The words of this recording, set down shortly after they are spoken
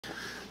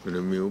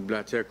Miu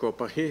blatia ko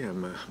pahi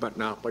bat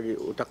na pagi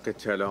utak ke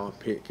chala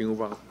kingu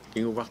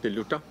wakti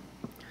luta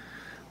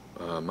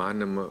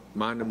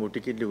mana mo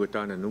tikit lu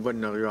ta na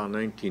nuvan na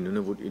 19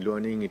 Nunavut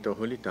iluani ngito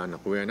holita na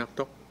kuyanak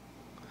to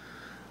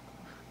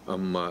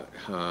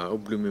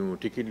ublumi mo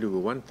tikit lu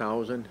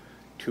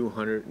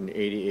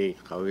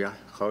 1288 kawya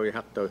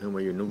hakta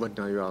humayu nuvan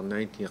na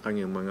 19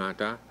 kangi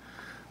mangata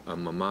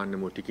mana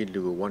mo tikit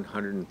lu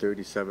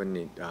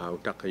 137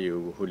 utak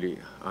kayu huli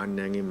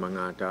anangi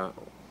mangata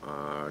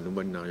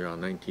nuban na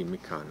 19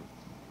 mikan.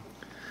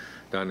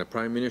 Tana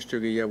Prime Minister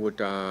giya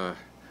wuta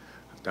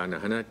tana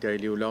hanat kay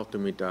liulaw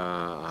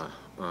tumita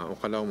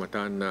ukalaw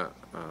matana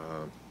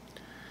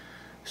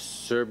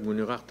serb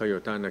munirak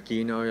tayo tana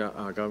kina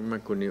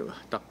government kuni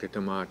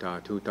takita mata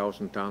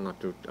 2000 tana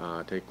tu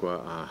taikwa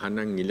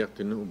hanang ngilak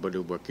tinu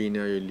baluba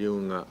kina liu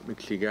nga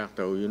mikligak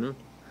tayo yun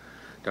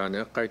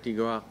tana kay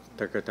tigawa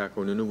takata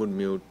ko nunubun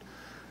miut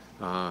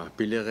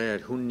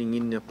pilere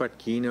huningin na pat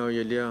kina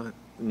yalia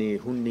ni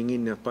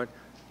hundingin na pat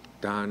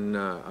dan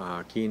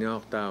kina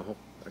ta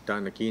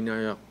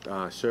kina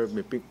serve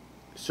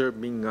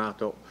nga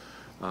to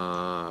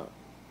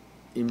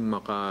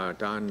imaka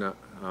dan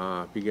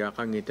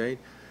pigakang itay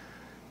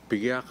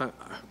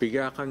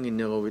pigakang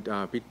inawit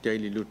pitay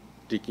lilut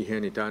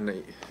tikihen itana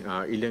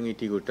ilang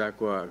itiguta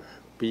ko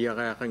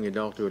pigakang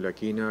idaw to la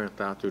kina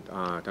ta tut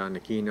dan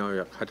kina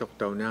hatok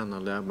taw na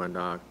la man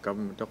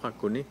kam to ka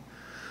kuni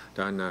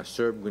dan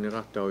serve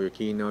gunira taw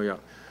kina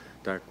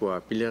takwa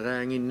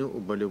pilarangin no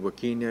ubaluba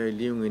kina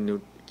liung inu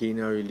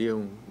kina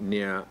liung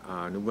nia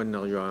nuban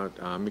na yo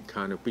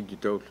mikano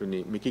pidito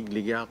ni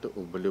mikigligato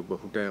ubaluba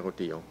hutay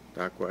rotio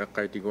takwa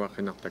akay tigwa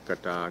kinak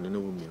takata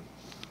nunubumyo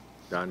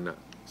dan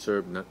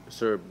serb na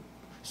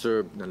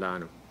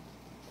lano.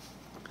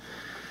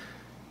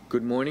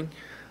 Good morning.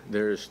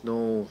 There is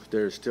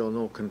still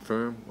no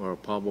confirmed or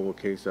probable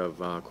case of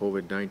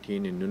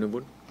COVID-19 in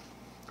Nunavut.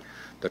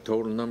 The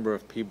total number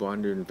of people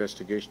under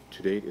investigation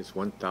to date is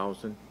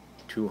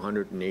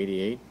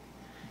 1,288.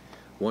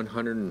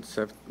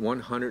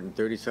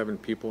 137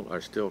 people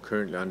are still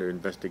currently under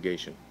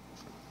investigation.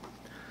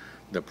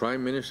 The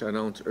Prime Minister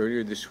announced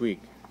earlier this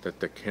week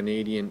that the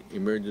Canadian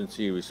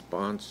Emergency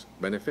Response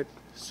Benefit,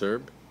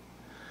 CERB,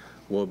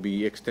 will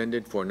be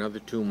extended for another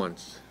 2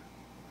 months.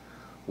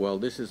 While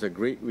this is a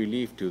great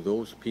relief to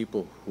those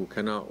people who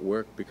cannot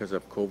work because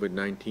of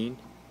COVID-19,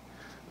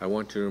 I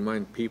want to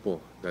remind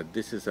people that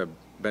this is a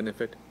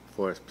benefit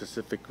for a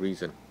specific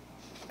reason.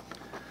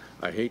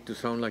 I hate to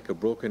sound like a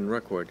broken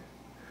record,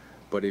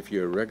 but if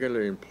your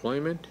regular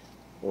employment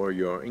or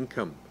your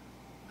income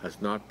has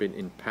not been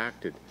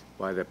impacted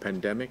by the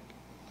pandemic,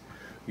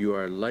 you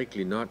are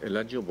likely not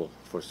eligible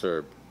for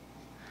CERB,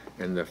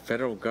 and the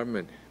federal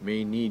government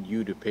may need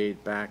you to pay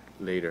it back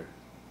later.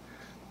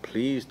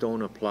 Please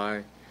don't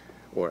apply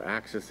or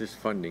access this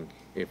funding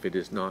if it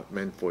is not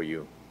meant for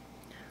you.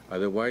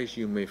 Otherwise,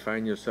 you may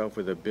find yourself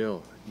with a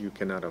bill you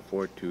cannot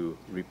afford to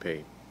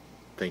repay.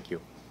 Thank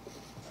you.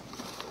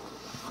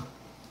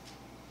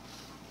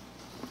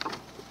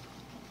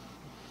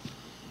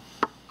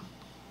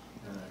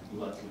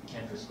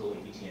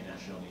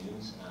 National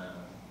News.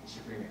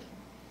 Mr. Premier,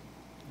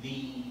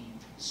 the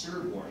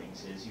CERB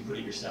warnings, as you put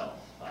it yourself,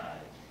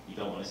 you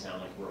don't want to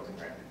sound like a broken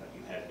record, but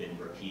you have been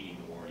repeating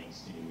the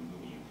warnings to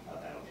Nunavut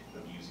about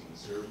abusing the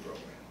CERB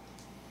program.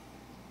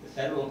 The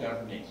federal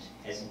government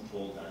hasn't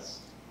told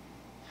us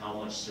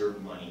how much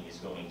CERB money is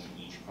going to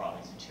each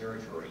province and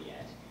territory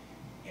yet,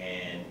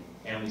 and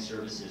Family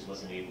Services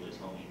wasn't able to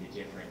tell me the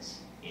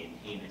difference in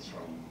payments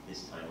from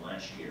this time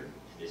last year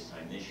to this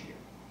time this year.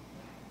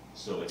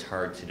 So it's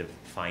hard to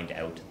find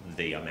out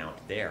the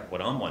amount there.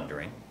 What I'm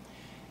wondering,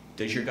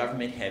 does your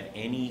government have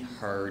any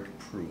hard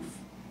proof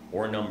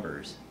or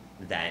numbers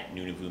that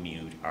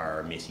Nunavut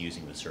are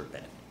misusing the CERB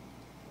benefit?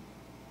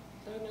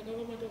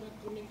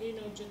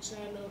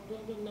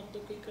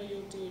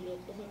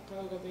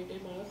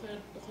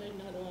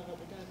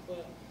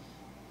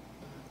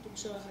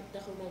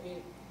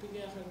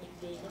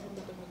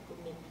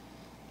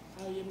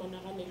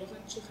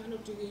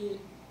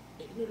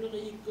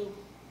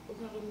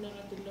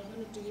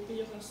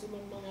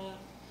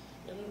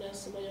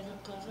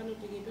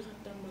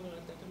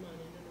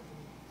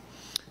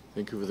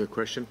 Thank you for the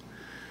question.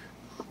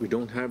 We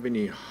don't have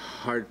any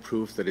hard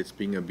proof that it's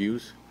being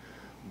abused,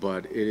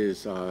 but it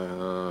is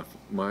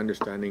my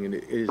understanding, and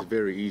it is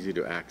very easy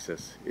to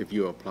access. If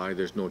you apply,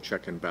 there's no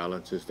check and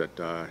balances that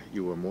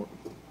you will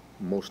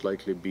most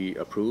likely be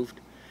approved,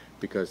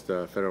 because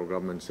the federal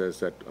government says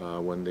that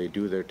when they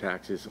do their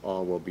taxes,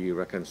 all will be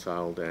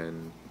reconciled,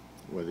 and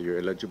whether you're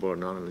eligible or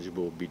not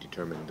eligible will be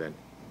determined then.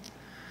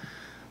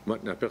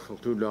 Mat na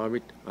pekal tu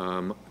lawit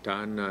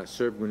taan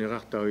serb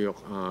guniraq taw yok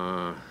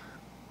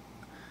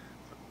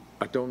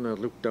ataw na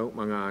look taw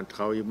mga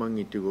tao yung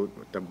mga itigo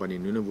tambani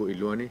Nunavut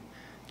iluani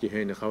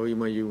kihay na kaw yung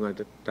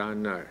mga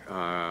taan na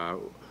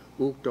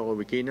uk taw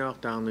wikina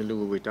taan na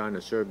lugu taan na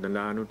serb na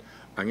lanod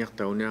angyak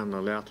taw na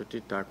lato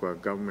ti takwa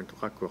government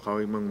kakwa kaw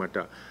yung mga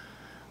mata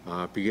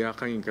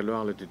pigakang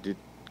inkalwala ti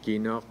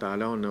kinok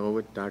talaw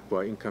Nunavut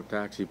takwa income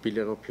tax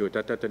ipilero pio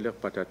tatatalek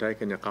patatay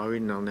kanya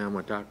kawin nang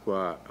nama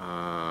takwa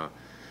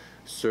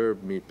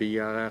serb mi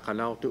piyara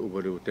kalaw tu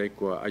ubalu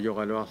takwa ayo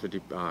kalaw sa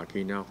dip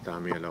kinok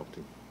tami alaw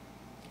tu.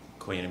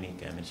 Koyanamik,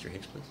 Minister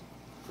Hickes, please.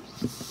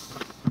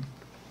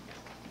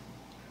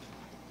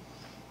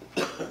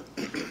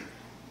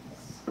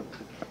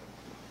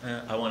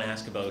 I want to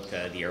ask about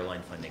the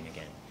airline funding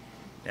again.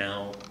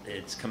 Now,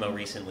 it's come out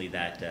recently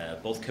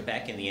that both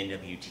Quebec and the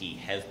NWT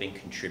have been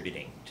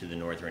contributing to the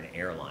Northern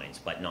Airlines,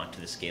 but not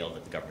to the scale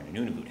that the government of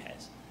Nunavut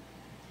has.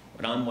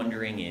 What I'm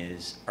wondering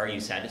is, are you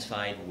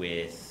satisfied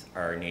with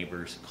our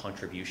neighbors'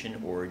 contribution,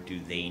 or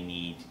do they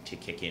need to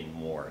kick in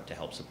more to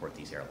help support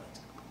these airlines?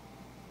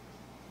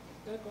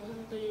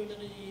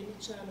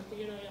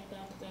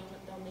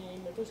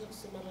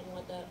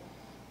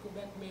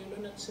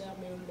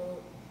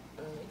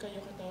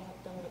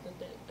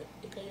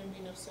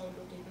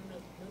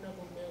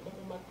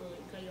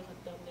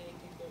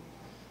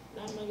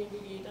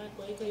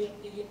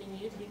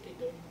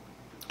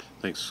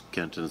 Thanks,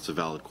 Kenton. It's a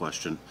valid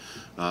question.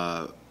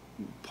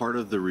 Part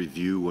of the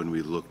review when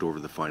we looked over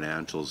the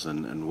financials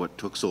and what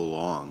took so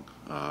long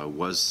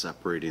was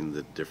separating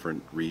the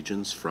different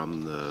regions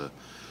from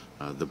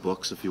the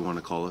books, if you want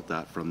to call it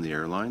that, from the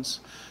airlines,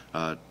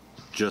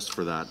 just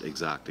for that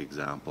exact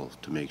example,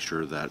 to make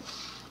sure that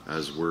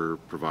as we're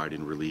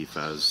providing relief,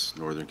 as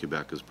Northern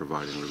Quebec is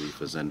providing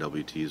relief, as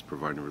NWT is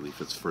providing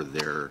relief, it's for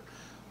their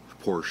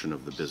portion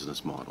of the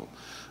business model.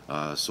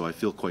 So I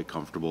feel quite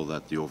comfortable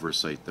that the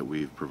oversight that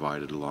we've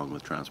provided along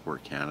with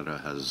Transport Canada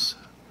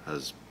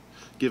has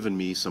given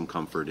me some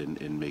comfort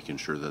in making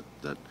sure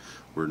that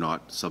we're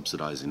not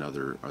subsidizing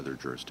other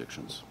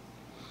jurisdictions.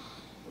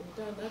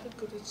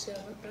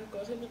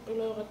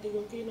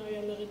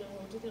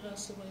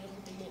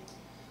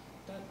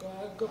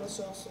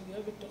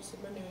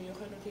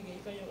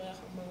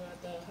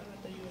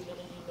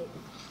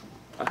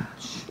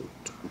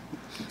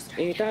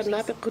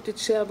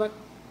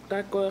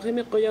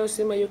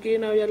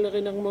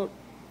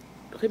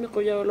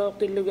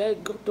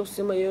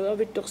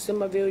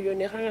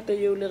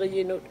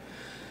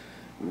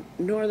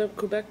 Northern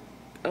Quebec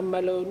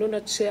amalo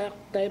nunat siak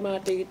tay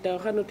mati kita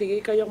hanu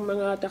tigi kayong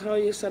mga takaw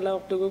sa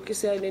laok tugo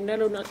kisay ni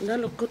nalo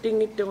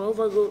kuting ito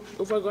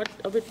uvagot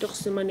avitok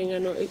si maning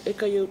ano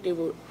ikayo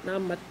tibo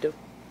namat to.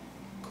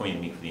 Coin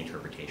me for the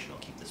interpretation. I'll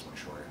keep this one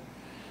shorter.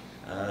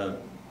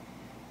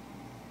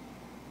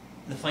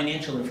 The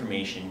financial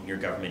information your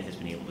government has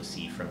been able to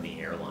see from the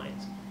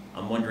airlines,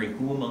 I'm wondering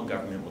who among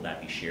government will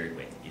that be shared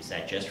with? Is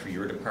that just for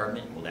your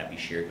department? Will that be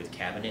shared with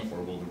cabinet, or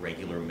will the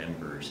regular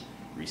members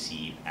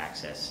receive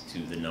access to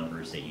the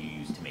numbers that you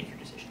use to make your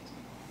decisions?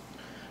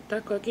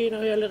 Tako kina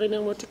yala rin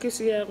ang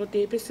motikisiya ko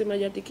tipis si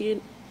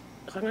mayatikin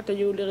kangata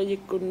yuli rin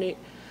kunni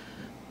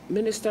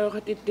minister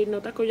katitin no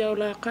tako yaw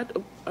lakat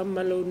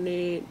amalo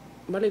ni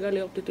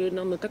maligali oktitin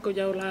no tako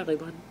yaw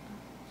lakiban.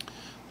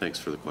 Thanks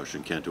for the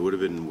question, Kent. It would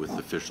have been with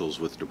officials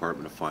with the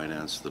Department of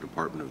Finance, the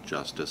Department of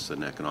Justice,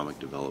 and Economic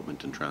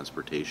Development and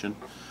Transportation,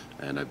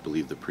 and I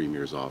believe the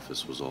Premier's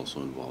office was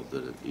also involved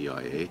at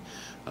EIA.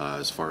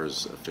 As far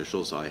as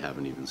officials, I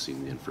haven't even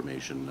seen the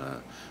information.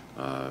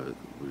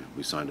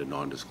 We signed a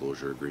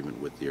non-disclosure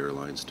agreement with the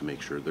airlines to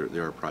make sure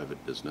they're a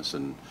private business,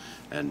 and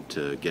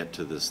to get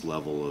to this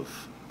level of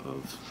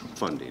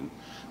funding,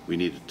 we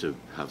needed to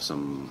have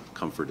some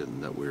comfort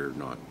in that we're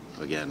not,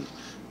 again,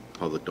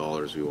 public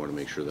dollars. We want to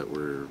make sure that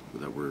we're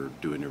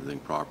doing everything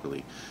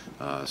properly.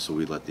 So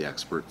we let the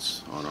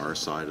experts on our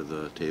side of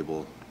the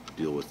table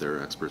deal with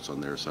their experts on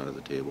their side of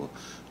the table,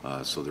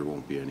 so there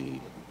won't be any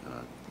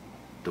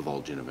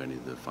divulging of any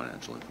of the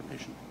financial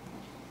information.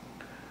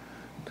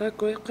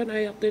 Tako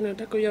kanaya tino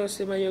tako yaw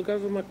si mayo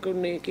government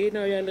kunni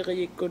kina yali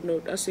riyik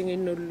kunod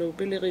asingin nullo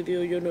pili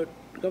review yunod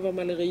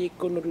government riyik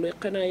kunod lo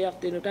kanaya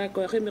tino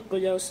tako akimik ko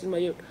yaw si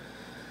mayo.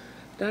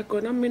 Tako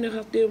namin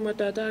nakaktiyo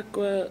mata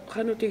tako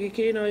kano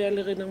tigikino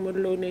yali rin ang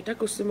mulo ni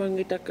tako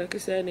simangitaka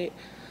kisani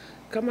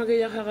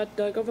kamagaya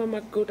kakata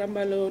government ko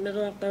tambalo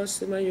nakaktaw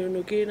si mayo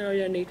no kino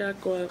yani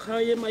tako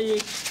kaya mayi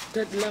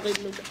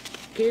tadlakin no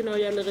kino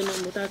yali rin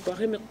ang mutako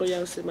akimik ko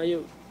yaw si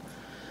mayo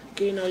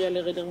kino yali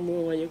rin ang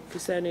mayo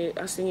kisani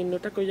asingin no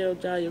tako yaw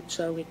jayot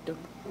sa ito.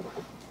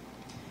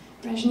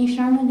 Rajni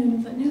Sharma,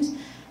 Nunavut News.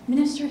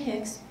 Minister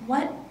Hickes,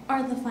 what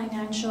are the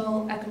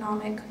financial,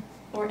 economic,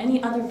 or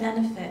any other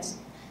benefits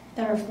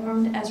that are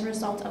formed as a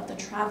result of the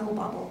travel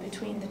bubble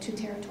between the two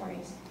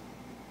territories?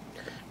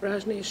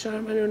 Rajni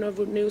Sharma,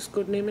 Nunavut News.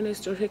 Good name,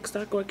 Minister Hickes.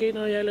 Tako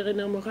kina yali rin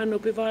ang mukha no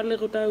pivali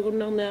ko tayo kung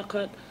nang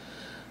nakat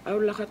aw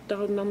lakat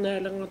tayo nang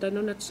nalang at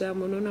ano nat sa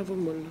mo Nunavut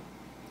mo.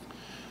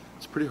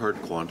 It's pretty hard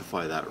to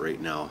quantify that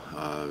right now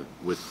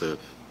with the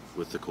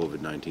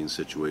COVID-19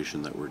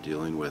 situation that we're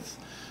dealing with.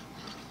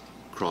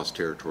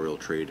 Cross-territorial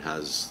trade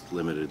has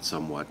limited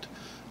somewhat.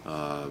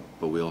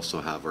 But we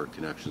also have our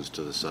connections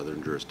to the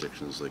southern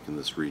jurisdictions. Like in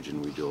this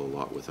region, we deal a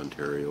lot with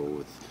Ontario,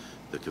 with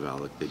the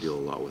Iqaluit. They deal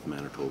a lot with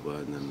Manitoba,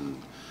 and then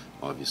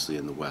obviously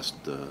in the west,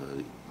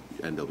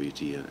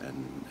 NWT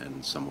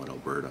and somewhat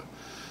Alberta.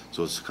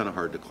 So it's kind of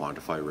hard to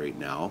quantify right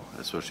now,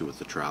 especially with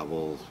the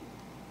travel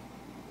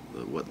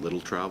what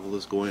little travel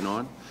is going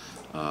on.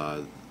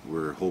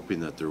 We're hoping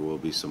that there will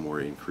be some more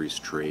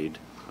increased trade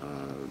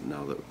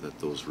now that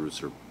those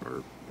routes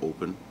are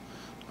open,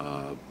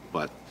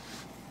 but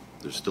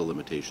there's still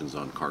limitations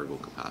on cargo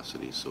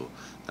capacity, so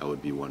that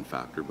would be one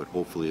factor. But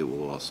hopefully it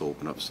will also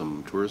open up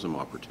some tourism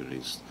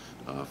opportunities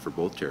for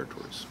both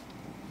territories.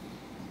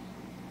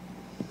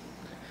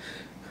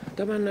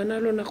 Tamanna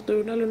nalo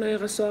nakto nalo na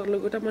ikasar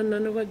lugo tamanna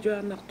no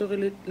wadya nakto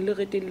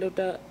liritillo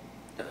ta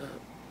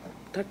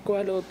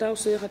takwalo tau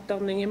se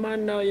khatar ningi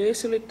man na yo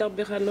isulit tar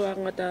bikhalo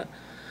angata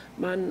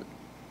man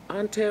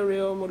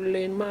Ontario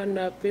mulin man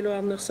na pilo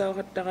am nirsaw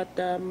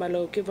khatarata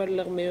malo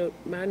kivaller me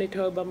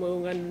Manitoba mo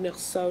ngan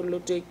nirsaw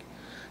lutik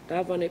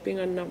tavan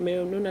ipingan nak me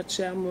nunat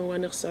siya mo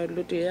ngan nirsaw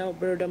lutik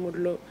Alberta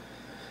mullo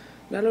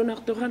nalo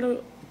nakto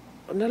halo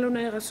nalo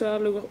na ikasar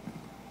lugo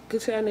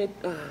kasi anit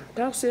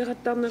tau se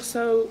khatar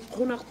nirsaw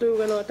khunakto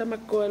galo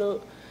tamakko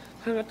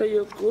hangata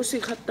yo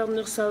kusi khatar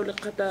nirsaw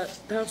likata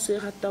tau se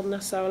khatar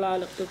nirsaw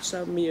lalaktot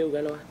sa miyo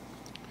galo.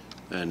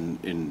 And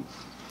in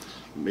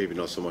maybe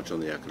not so much on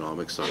the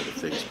economic side of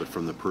things, but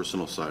from the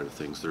personal side of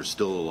things, there's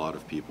still a lot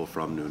of people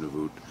from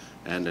Nunavut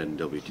and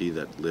NWT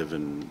that live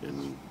in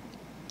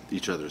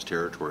each other's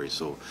territory.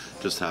 So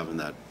just having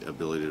that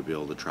ability to be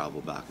able to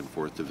travel back and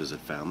forth to visit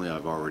family,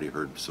 I've already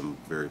heard some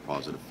very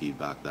positive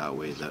feedback that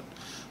way, that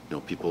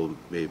people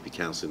may be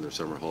canceling their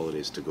summer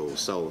holidays to go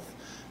south,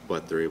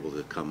 but they're able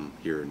to come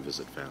here and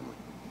visit family.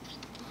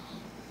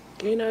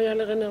 Kina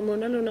yalagana mo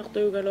nalo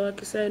nakto galo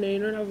kisay na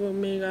ino na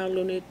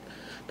vumigalunit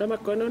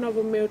tamakko no na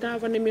vumiuta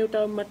avani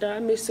miuta mata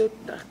misut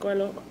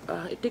akwalo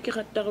itiki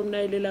khattarum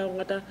na ililaw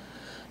ngata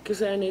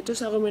kisay ni to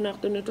sa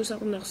kuminakto ni to sa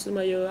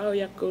kunaksimayo aw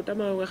yakko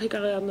tamaw nga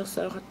hikariam na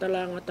sa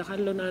khattala ngata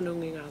kallo na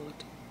nung ingalot.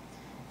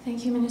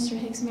 Thank you, Minister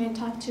Hickes. May I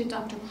talk to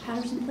Dr.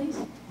 Patterson, please?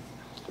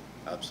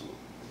 Absolutely.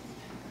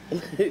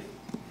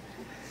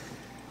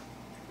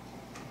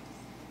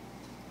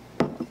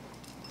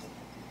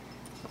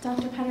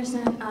 Dr.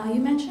 Patterson,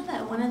 you mentioned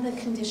that one of the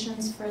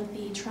conditions for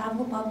the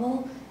travel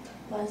bubble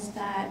was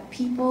that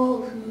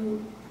people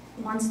who,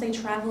 once they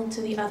travel to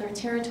the other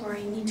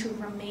territory, need to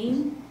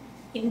remain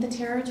in the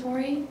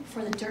territory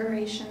for the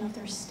duration of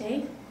their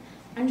stay.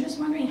 I'm just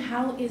wondering,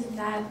 how is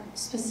that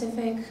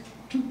specific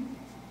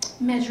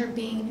measure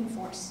being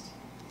enforced?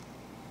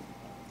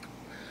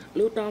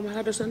 Luta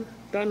Patterson,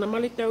 tana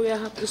malitaw ya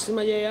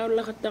hapisimayaw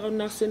lakataw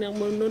nasinang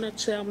muno na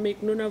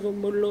tsamik Nunavut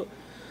mullo.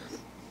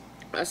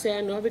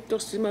 Aseano Victor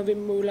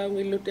Simavimula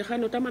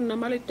Wilutehano Taman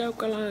Namalita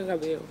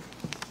Kalangavio.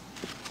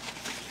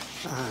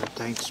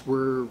 Thanks.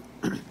 We're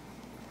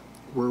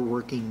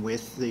working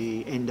with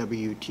the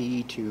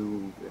NWT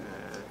to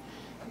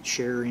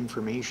share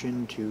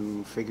information,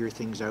 to figure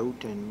things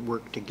out, and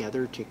work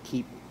together to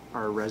keep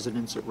our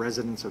residents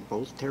of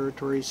both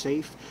territories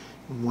safe.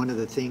 One of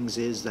the things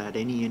is that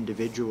any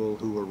individual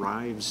who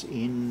arrives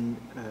in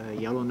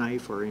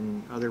Yellowknife or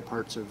in other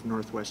parts of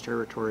Northwest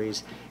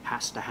Territories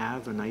has to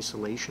have an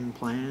isolation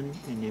plan,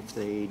 and if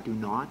they do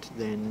not,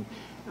 then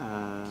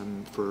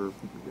and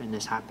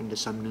this happened to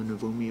some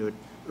Nunavummiut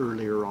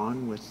earlier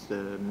on with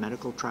the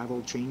medical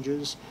travel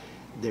changes,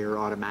 they're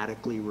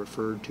automatically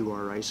referred to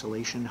our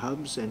isolation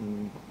hubs,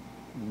 and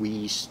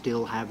we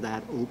still have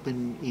that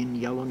open in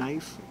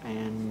Yellowknife,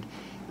 and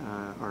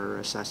are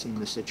assessing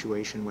the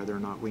situation whether or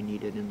not we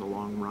need it in the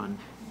long run.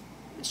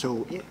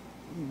 So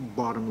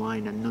bottom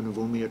line, a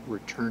Nunavummiut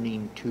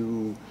returning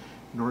to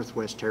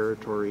Northwest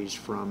Territories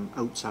from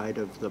outside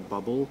of the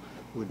bubble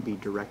would be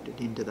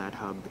directed into that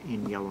hub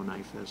in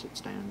Yellowknife as it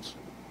stands.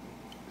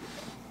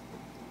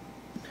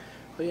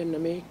 Oyan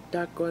nami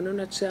tako ano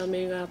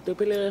natsami nga to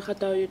pili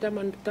khataw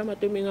taman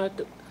tamatumi nga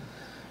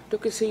to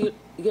kasi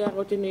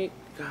gyaro tinik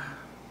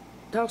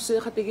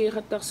tausi khatigi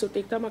khatak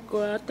sutik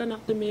tamakko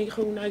tanak tumi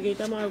khung nagi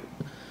tama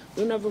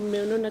Nunavut me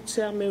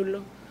natsami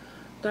ulo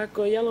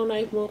tako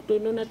Yellowknife mo to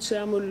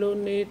natsami ulo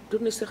ni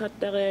tunis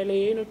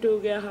khatageli no to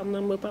gya ham na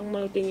mo pang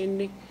mauting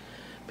ni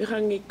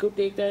bihangik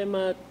kutik tay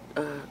ma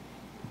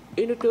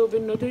ino to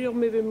no to yung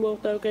mibim mo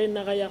taw kay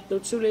nakayak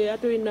to suli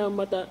ato ina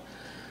mata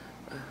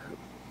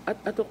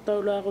atok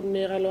taw la kun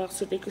ni kalwak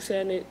sutik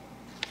kasi ni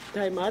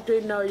tay ma ato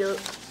ina yo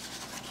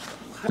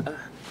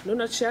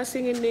Nunat siya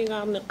singin ni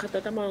nga ang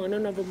nakatatama ng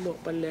Nunavut mo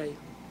palay.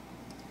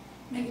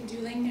 Megan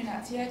Dooling,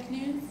 Nunatiak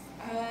News.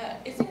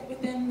 Is it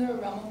within the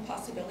realm of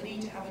possibility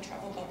to have a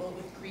travel bubble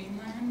with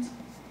Greenland?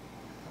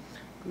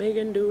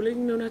 Megan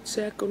Dooling, Nunat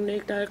siya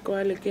connect tayo ko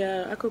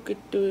alikya ako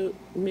kito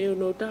miyo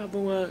nota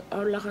bunga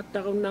aw lakat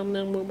ako nang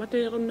mo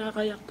matayakon na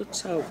kayak tot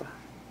sawa.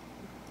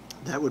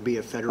 That would be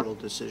a federal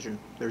decision.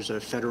 There's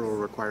a federal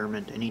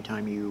requirement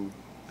anytime you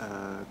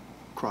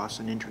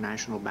cross an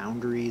international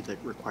boundary that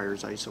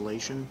requires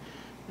isolation.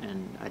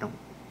 And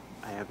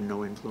I have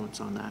no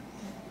influence on that.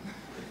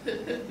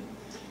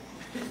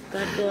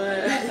 Tako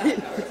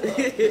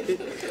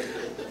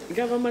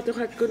government to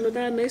hat kuno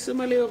ta na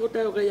sumaliw ko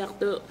tayo kayak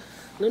to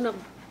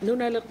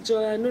nunak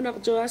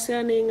jo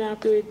asya ni nga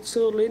to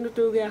so lino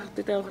to ga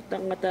tayo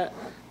katangata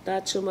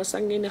ta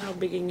sumasangin na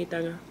habiging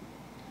itanga.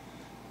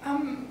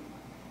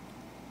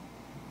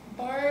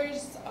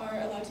 Bars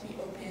are allowed to be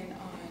open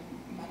on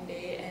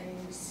Monday, and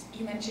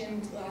you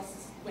mentioned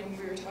when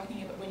we were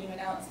talking about when you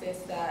announced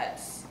this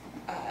that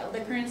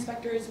liquor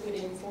inspectors would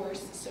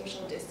enforce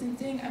social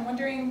distancing. I'm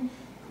wondering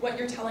what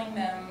you're telling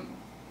them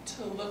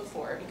to look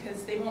for,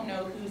 because they won't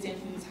know who's in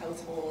whose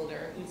household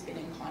or who's been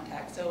in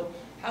contact. So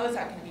how is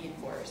that going to be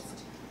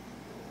enforced?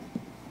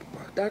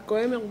 Tako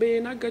ay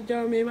magbina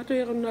kadya may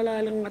matuiron na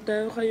lalang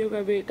ngatayo kayo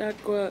gabi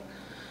tako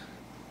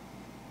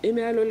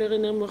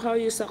imialolirin mo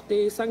kayo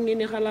sakti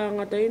sangini kala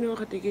ngatayo no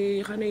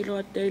katiki kanilo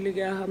at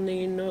ligaham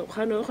ningino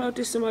kano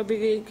kautis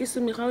mabigi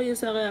kisumi kayo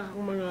sa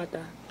kayakang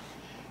mangata.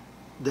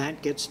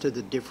 That gets to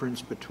the difference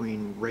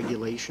between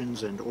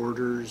regulations and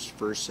orders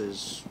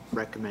versus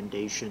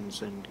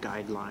recommendations and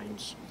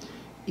guidelines.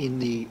 In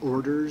the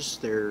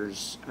orders,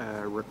 there's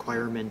a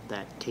requirement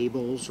that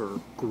tables or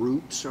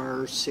groups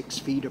are 6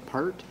 feet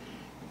apart.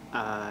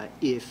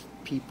 If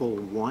people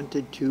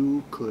wanted to,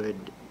 could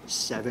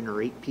 7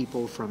 or 8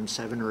 people from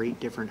 7 or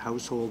 8 different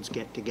households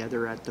get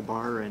together at the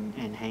bar and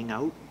hang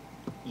out?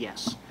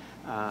 Yes.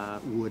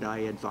 Would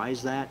I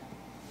advise that?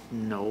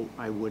 No,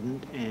 I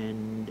wouldn't.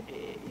 And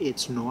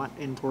it's not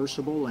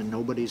enforceable, and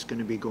nobody's going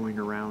to be going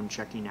around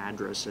checking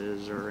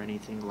addresses or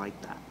anything like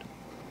that.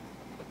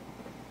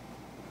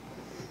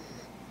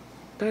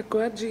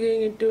 Tako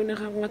jiging ito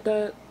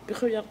nakangata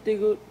pikuyak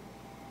tigut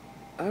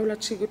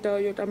aulat sigutaw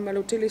yut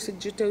amalo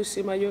tilisidjitaw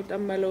simayut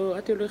amalo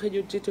atulo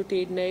kayut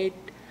jituti night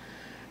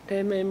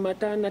teme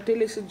mata na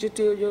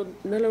tilisidjitaw yut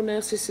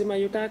nalona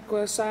simayut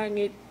ako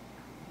sangit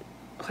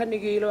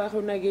kanigilo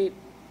ako nagit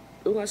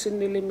ungasin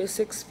nili me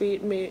 6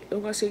 feet me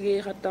ungasigi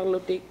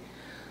katanglutik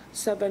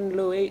 7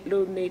 lo 8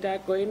 lo ni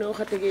tako ino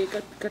katigi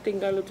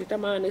katinggaluti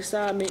tamani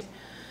sami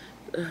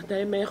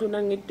teme ako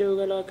nangito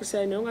galo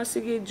kasi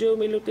ungasigi jo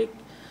milutik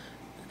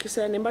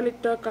Kisa ni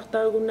balita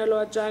kaktaw kung nalo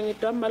jang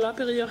ito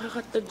malapit yung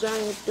kakata jang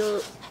ito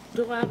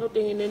duraro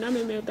tingin na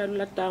may tan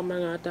latang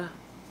mga ta.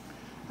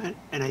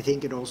 And I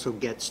think it also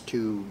gets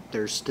to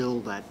there's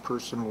still that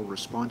personal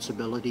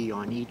responsibility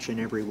on each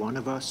and every one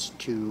of us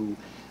to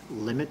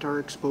limit our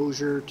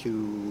exposure, to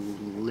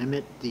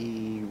limit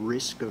the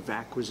risk of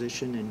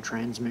acquisition and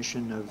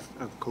transmission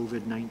of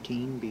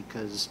COVID-19,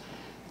 because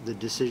the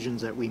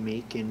decisions that we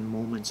make in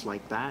moments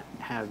like that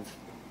have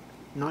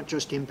not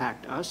just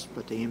impact us,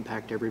 but they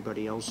impact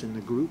everybody else in the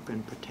group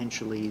and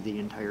potentially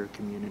the entire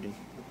community.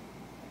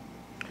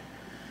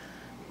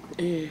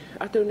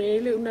 Ato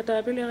nili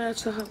unatapili kaya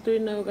sa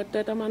haktuin na ugat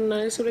taman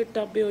na isulit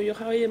tapio yung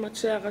kaya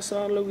matsya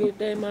kasarlogi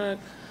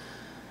tema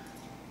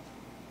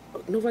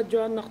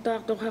nuvadyoan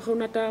naktak to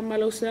kakunata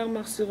malusang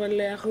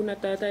maksivalle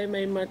akunata tay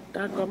may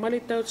matako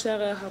malitaw siya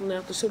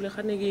kahamna to sulit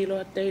kanigilo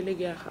at tay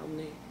ligya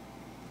kamni.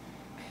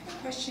 I have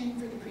a question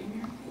for the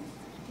Premier.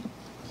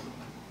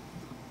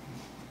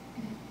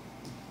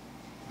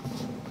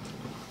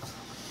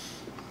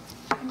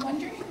 I'm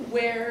wondering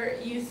where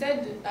you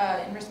said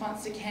in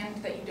response to Kent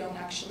that you don't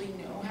actually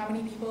know how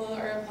many people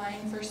are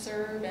applying for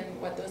CERB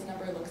and what those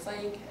number looks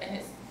like, and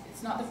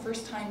it's not the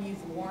first time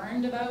you've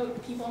warned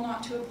about people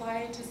not to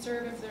apply to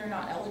CERB if they're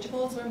not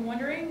eligible. So I'm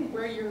wondering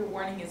where your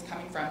warning is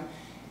coming from.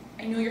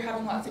 I know you're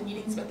having lots of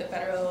meetings with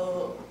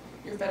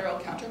your federal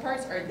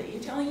counterparts. Are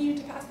they telling you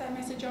to pass that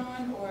message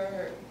on,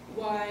 or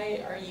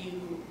why are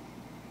you,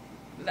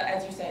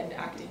 as you said,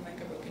 acting like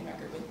a broken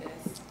record with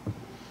this?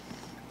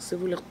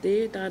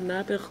 Sebulakti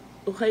tanah per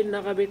ukay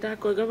nakabita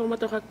ko gawang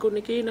matokak ko ni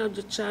kina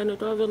jutsano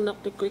to aver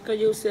naktik ko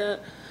kayo sa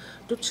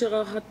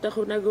tutsira hatta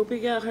ko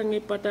nagupiga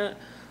kangi pata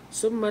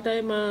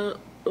summatay ma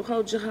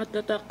ukaw jahat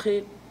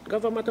tatakit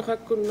gawang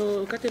matokak ko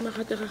no kati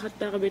makata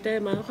hatta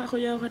kabita ma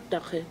ukakuyaw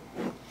hatakit.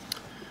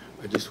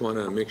 I just want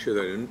to make sure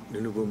that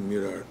Nunavut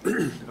are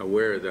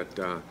aware that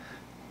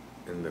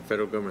and the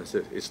federal government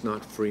says it's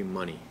not free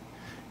money.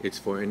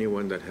 It's for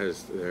anyone that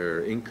has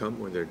their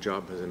income or their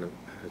job has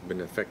been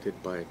affected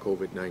by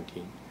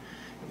COVID-19.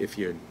 If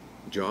your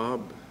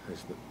job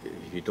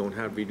if you don't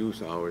have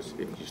reduced hours,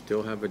 if you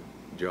still have a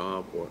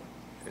job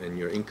and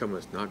your income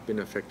has not been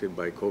affected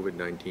by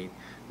COVID-19,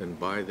 then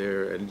by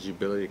their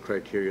eligibility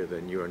criteria,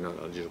 then you are not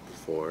eligible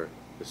for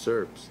the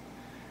CERBs.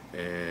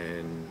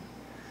 And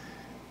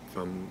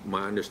from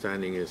my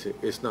understanding is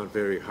it's not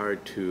very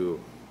hard to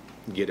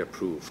get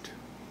approved.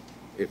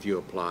 If you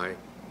apply,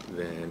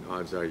 then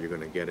odds are you're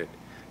going to get it,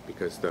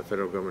 because the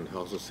federal government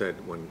also said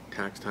when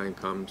tax time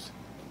comes,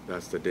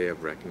 that's the day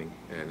of reckoning.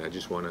 And I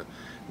just want to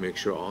make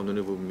sure all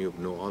Nunavut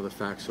know all the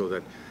facts so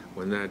that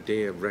when that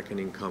day of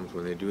reckoning comes,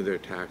 when they do their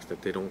tax,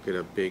 that they don't get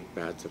a big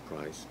bad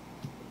surprise.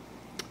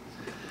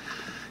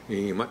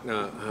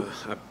 Matna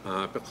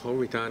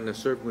pekhowitan na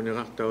serve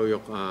guniraqtaw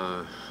yok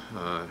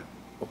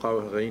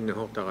uqawrin na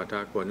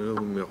hoqtaqata ko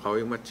Nunavut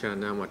qawi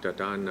matchana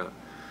matatana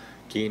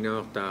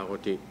kina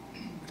taqoti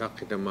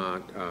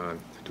taqitama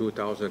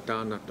 2000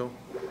 tana to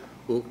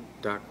uk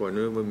takwa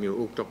Nunavut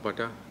uk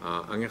tokpata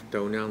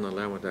angektaw na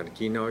lamatan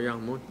kinaw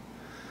yang mut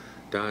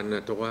tan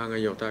toanga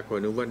yok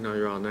takwa Nunavut na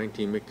yo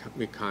 19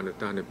 mikana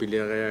tan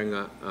pilere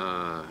nga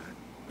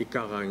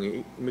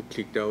Iqaluit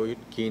miklik daw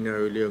kina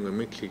uliyo nga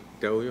miklik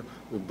daw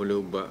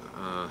ubalo ba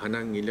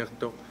hanang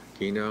ilekto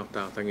kina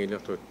tatang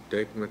ilekto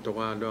dek na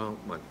tokado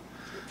man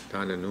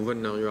Tana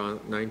nuvan na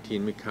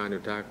 19 mikano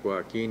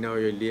takwa kinaw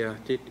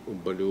liatit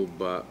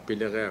ubaluba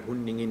pilaga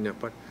hunningin na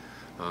pat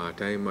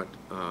taimat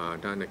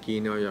tana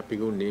kinaw ya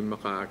pigun ni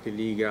maka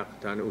akiliga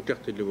tana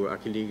utak tilugo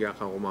akiliga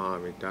ka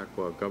umami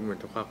takwa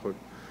government ka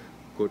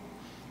kut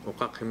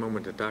okak himang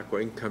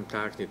matatakwa income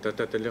tax ni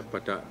tatatelek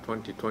pata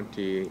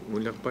 2020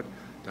 mulak pat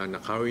tana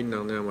kawin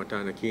na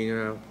mata na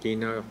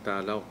kinaw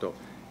ta law to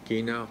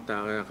kinaw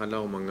ta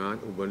kalaw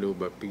mangan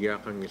ubaluba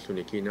pigakang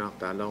isuni kinaw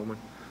ta law man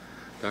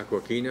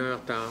Tako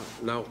kina ta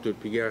lauk tu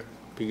piga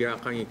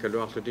kang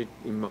Iqaluit tu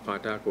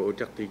immakata ko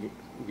utak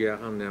piga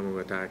kang namu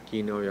ta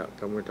kino ya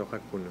kamu to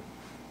kuno.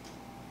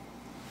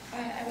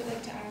 I would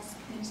like to ask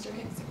Minister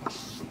Hickes a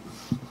question.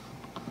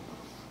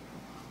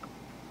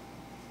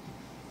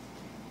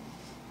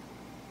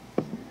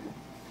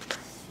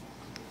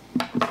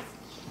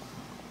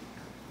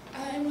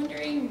 I'm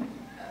wondering,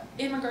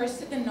 in regards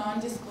to the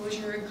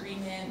non-disclosure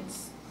agreement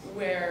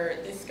where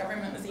this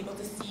government was able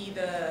to see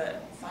the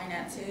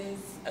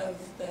finances of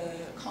the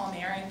Calm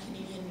Air and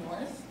Canadian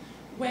North,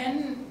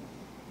 when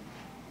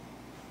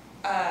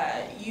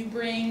you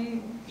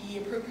bring the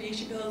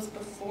appropriation bills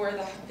before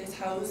this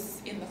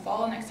House in the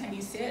fall, next time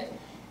you sit,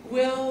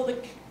 will the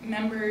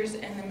members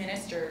and the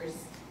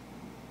ministers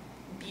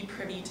be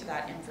privy to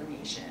that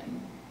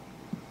information?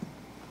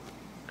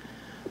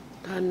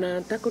 Tana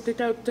takuti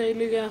tau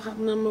tailiga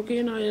hakna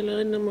mukina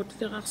yala na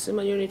mutita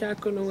sima unita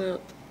kuno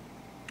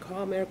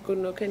Calm Air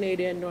kuno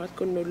Canadian North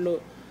kuno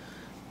lo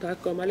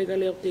tako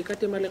maligalikti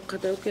kati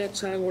malikata ukiat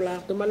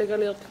sangula to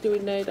maligalikti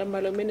winay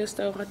tamalo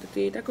minister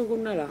katiti tako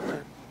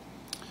gunalaka.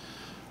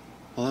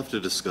 I'll have to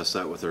discuss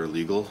that with our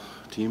legal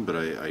team, but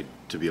I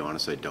to be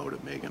honest, I doubt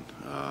it, Megan.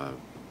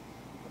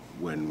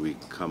 When we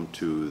come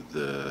to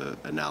the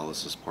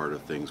analysis part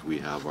of things, we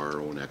have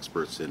our own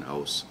experts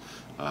in-house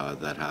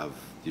that have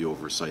the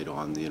oversight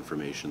on the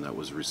information that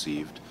was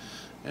received.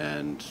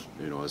 And,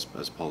 you know,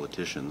 as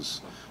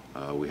politicians,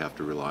 we have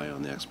to rely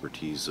on the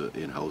expertise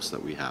in-house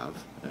that we have.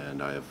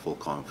 And I have full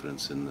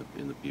confidence in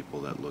the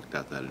people that looked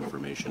at that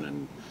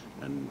information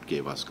and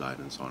gave us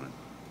guidance on it.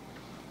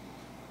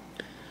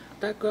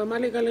 Tako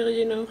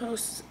maligaligin ng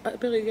house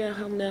periga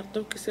hamna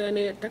to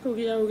kisane tako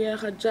giya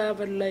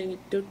khajab lain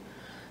itu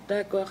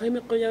tako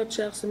khimi qoyaw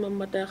chak sa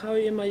mamata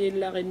khawi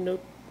mayilakin no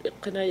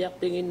qinayak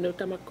tingin no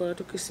tamako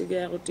to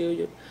kisiga ko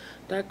tiyo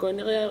tako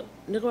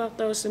ni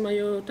waqtaw sa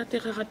mayo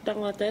tatika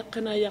khatang ata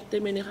qinayak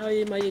timini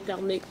khawi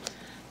mayitaknik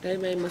tay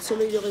may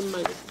masuloy yung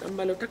mag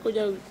ambalo tako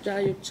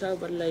jayo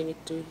chab lain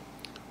itu.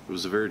 It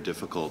was a very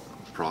difficult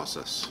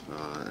process,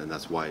 and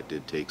that's why it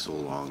did take so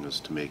long,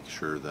 is to make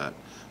sure that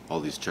all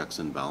these checks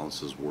and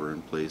balances were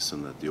in place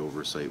and that the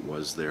oversight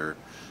was there,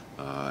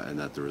 and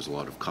that there was a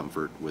lot of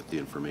comfort with the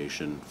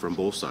information from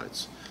both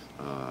sides.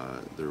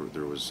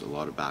 There was a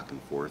lot of back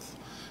and forth.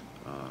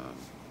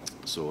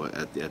 So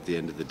at the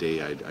end of the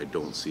day, I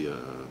don't see a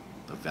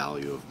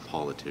value of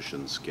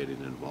politicians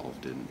getting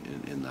involved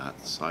in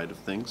that side of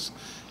things.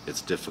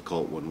 It's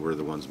difficult when we're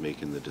the ones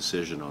making the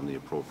decision on the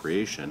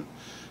appropriation,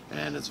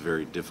 and it's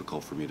very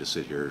difficult for me to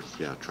sit here,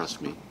 trust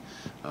me,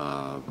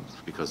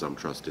 because I'm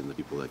trusting the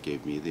people that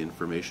gave me the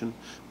information.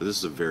 But this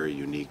is a very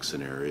unique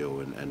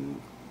scenario, and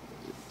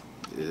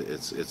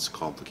it's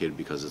complicated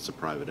because it's a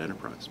private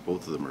enterprise.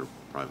 Both of them are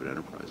private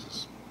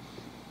enterprises.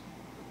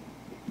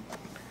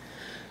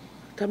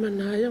 Taman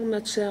hayang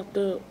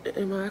natsakto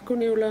emaku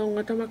ni ulang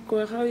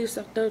ngatamakko kawi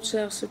sakto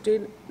tsak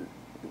sutin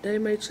dai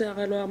mai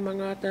tsakalo ang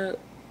mga ta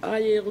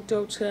aye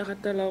ruto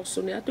tsakata law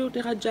suni atu te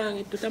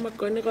kajang itu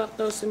tamakko ni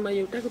wakto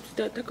simayu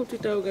takut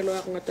titaw galo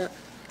ak ngata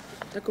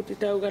takut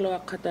titaw galo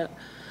ak kata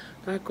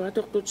tako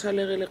atok tu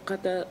salerele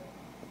kata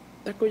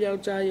tako yaw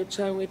jayo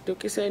tsang itu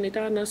kisay ni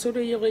tana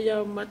suli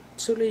yaw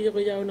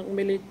nak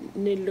milit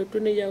nilo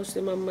tuni yaw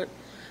si mamat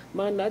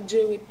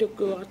manadjeng itu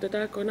ko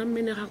kata ko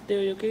namin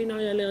nakaktiyo yung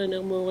kinayalera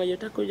ng mga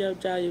yun ako yaw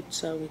jayot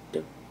sa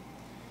ito.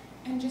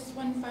 And just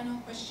one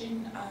final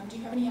question, do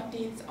you have any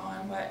updates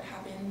on what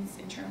happens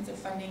in terms of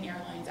funding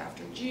airlines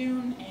after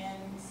June,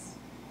 and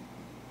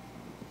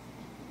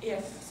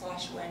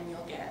if/when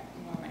you'll get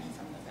more money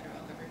from the federal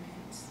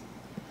government?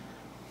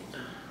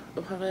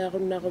 Kaya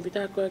kung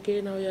nakabita ko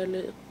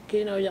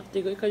kinayakti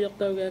ko ikayok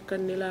daw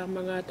kanila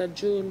mga ta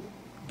June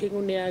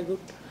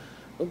kingunyagot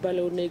And that's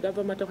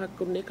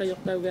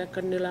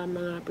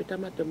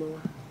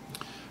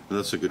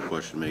a good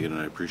question, Megan,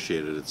 and I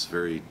appreciate it. It's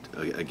very,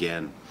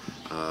 again,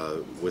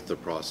 with the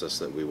process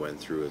that we went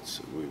through,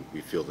 we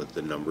feel that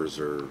the numbers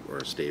are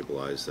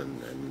stabilized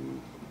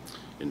and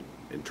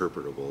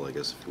interpretable, I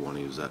guess, if you want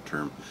to use that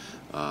term.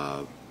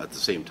 At the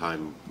same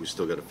time, we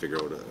still got to figure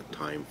out a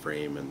time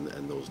frame,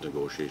 and those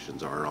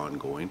negotiations are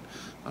ongoing.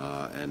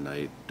 And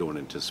I don't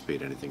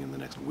anticipate anything in the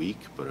next week,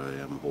 but I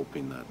am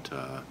hoping that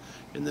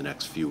in the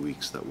next few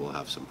weeks that we'll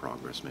have some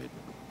progress made.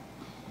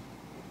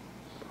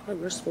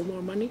 Progress for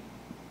more money?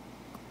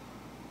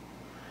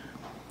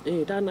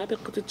 Tana pe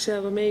kutit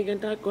siya Megan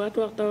ta ko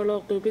atwak ta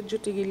lok to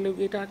bidyo tigilog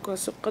ita ko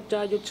sukat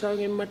jayo siya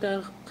ng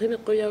mata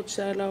kinikoyaw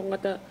siya lang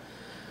ngata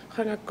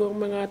Hangakong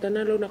mga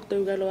tanalo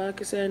naktugalo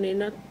kasi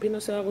nat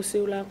pinasako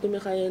siula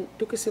tumikayan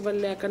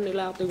tukisibalyakan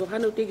nila tugo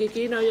hanu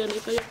tigikina yan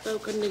ikayak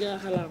tau kan niga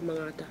halak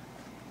mga ta.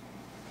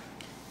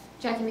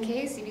 Jackie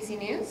McKay,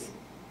 CBC News.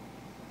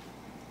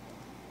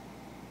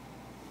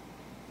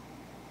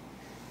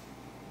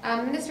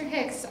 Minister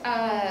Hickes,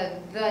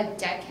 the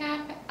debt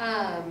cap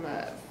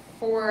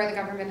for the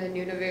government of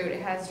Nunavut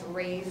has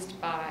raised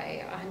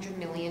by $100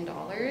 million.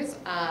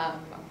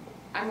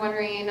 I'm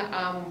wondering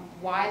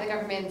why the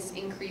government's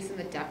increase in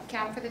the debt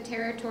cap for the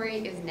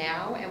territory is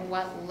now and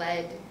what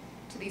led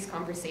to these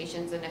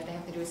conversations and if they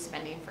have to do with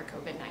spending for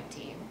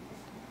COVID-19.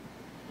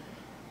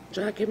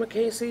 Jackie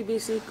McKay,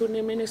 CBC ko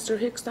ni Minister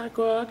Hickes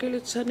tako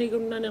akilit sa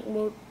nigum nanak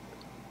mo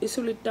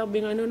isulit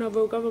tabing ano na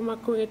vo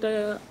government ko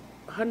ita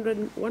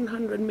 100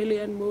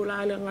 million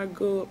mula lang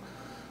ako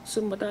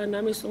sumata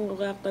namin sung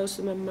kaktaw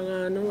sa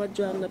mga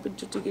wadjang na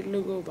pidjutigil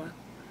lugo ba.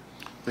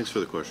 Thanks for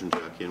the question,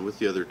 Jackie. And with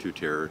the other two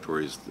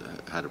territories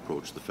had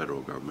approached the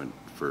federal government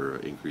for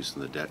increase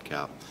in the debt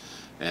cap.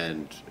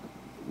 And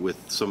with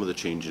some of the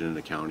changing in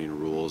accounting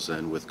rules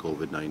and with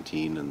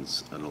COVID-19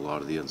 and a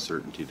lot of the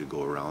uncertainty to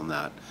go around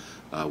that,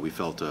 we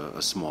felt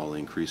a small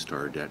increase to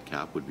our debt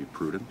cap would be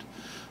prudent.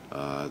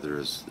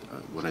 There's,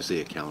 when I say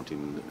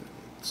accounting,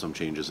 some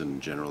changes in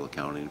general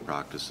accounting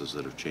practices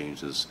that have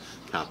changed is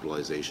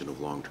capitalization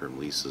of long-term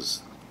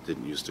leases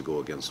didn't used to go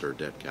against our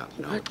debt cap.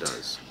 Now it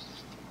does.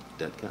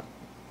 Debt cap.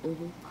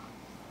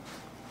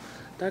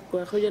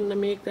 Tako ako yan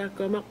namik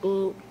tako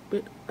mako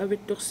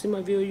avitok si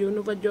mavio yun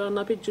vadyo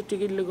na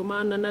pidjutigil lugo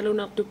mana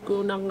nalunak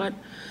tukko nangat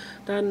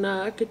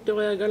tana akit to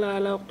kaya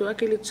galala to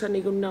akilit sa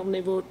nigum nang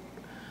nevot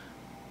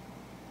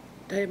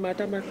tay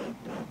mata mak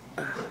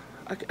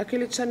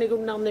akilit sa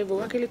nigum nang nevo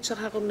akilit sa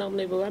hakom nang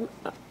nevo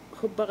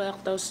hubak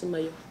taw si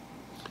mayo.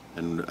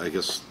 And I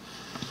guess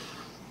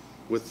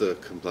with the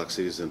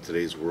complexities in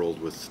today's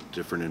world with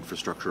different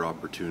infrastructure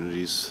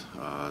opportunities,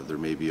 there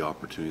may be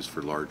opportunities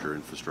for larger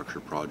infrastructure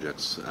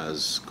projects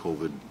as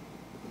COVID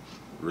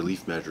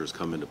relief measures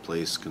come into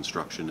place.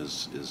 Construction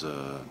is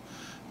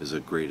a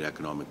great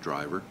economic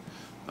driver.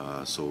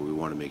 So we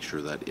want to make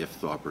sure that if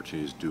the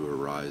opportunities do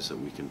arise that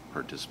we can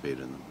participate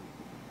in them.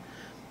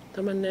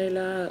 Taman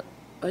nila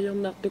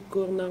ayong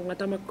naktukur ng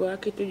ngatamak ko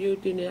akito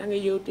yuti ni ang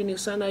yuti ni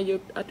sana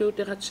yut ato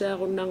tikat siya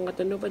kung nang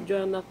ngatano pa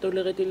dyan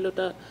naktulikitil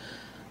ta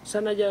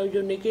sana jaw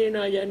yun ni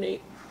kina yan ni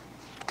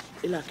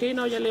ila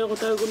kina yan leo ko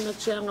tayo kung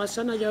nagsaya nga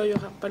sana jaw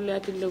yung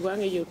hakpaliatil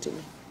lugang yuti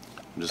ni.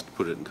 Just to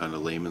put it in kind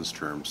of layman's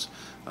terms,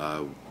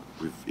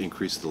 we've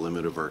increased the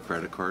limit of our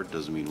credit card,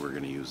 doesn't mean we're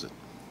going to use it.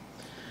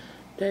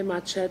 Dahil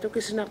matcha ito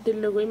kasi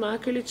naktilugoy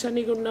makilit sa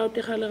ni kung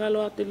nauti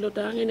kalagalo at tilo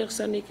tangin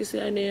nagsani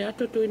kasi ani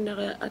ato tuwin na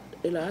kaya at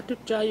ila ato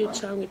chayot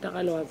sa ang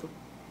itakalawago.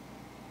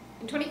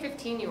 In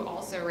 2015, you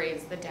also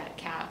raised the debt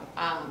cap.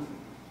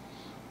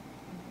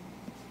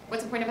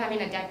 What's the point of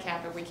having a debt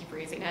cap if we keep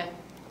raising it?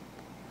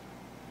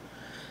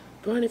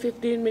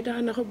 2015,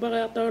 mitaan ako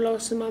baka tawlaw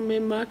sa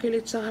mami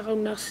makilit sa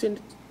hakong naksin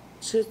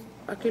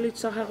akilit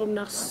sa hakong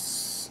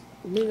naks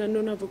minga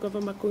nuna vuka pa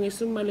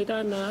makungis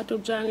malita na ato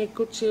jang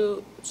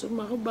ikutsi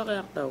sumako baka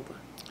taw pa.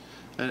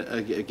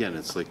 Again,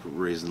 it's like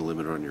raising the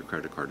limit on your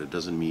credit card. It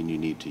doesn't mean you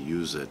need to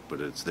use it,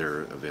 but it's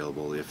there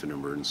available if an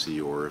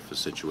emergency or if a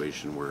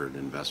situation where an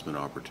investment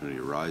opportunity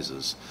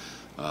arises.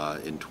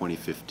 In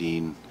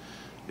 2015,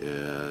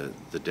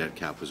 the debt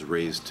cap was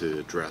raised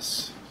to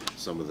address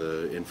some of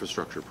the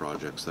infrastructure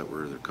projects that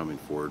were coming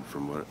forward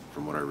from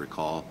what I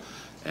recall.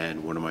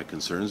 And one of my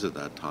concerns at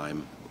that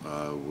time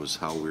was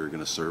how we were going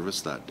to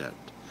service that debt.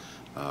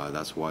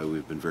 That's why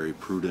we've been very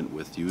prudent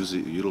with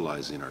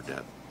utilizing our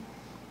debt.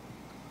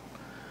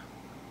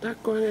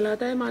 Tako nila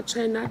tayo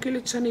matchay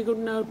nakilit sa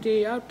nigun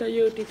nauti out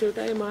tayo tito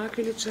tayo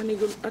makilit sa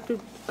nigun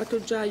ato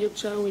jayot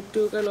sa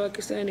itu kalau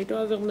kasi nito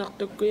avang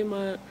naktok ko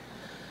ma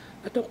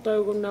atok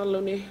tayo gun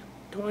nalo ni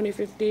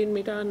 2015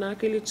 mita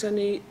nakilit sa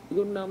ni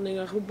gun nam ni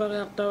nga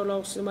hubak tayo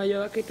law sa mayo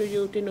akito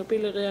yuti no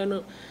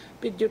piliriano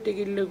pidyo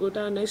tigil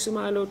lugutan ay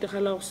sumalo te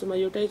kalaw sa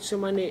mayo tayo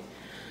sumani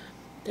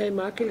tayo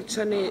makilit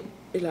sa ni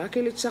ila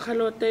akilit sa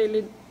kalaw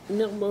tayo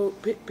nagmo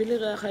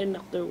pilira kay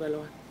naktaw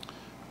galaw.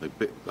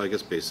 I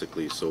guess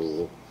basically,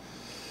 so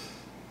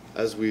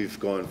as we've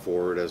gone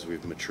forward, as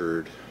we've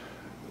matured,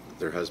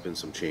 there has been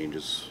some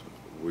changes.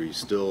 We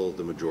still,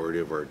 the majority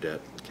of our debt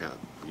cap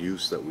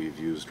use that we've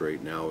used right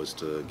now is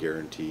to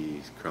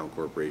guarantee Crown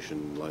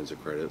Corporation lines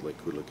of credit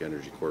like Iqaluit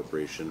Energy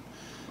Corporation,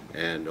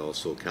 and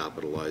also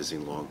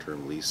capitalizing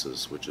long-term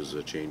leases, which is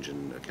a change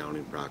in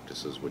accounting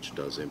practices, which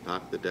does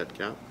impact the debt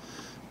cap.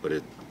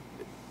 But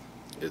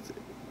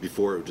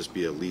before it would just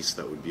be a lease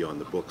that would be on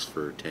the books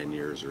for 10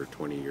 years or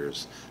 20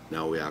 years.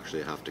 Now we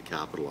actually have to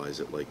capitalize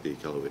it like the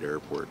Iqaluit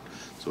Airport.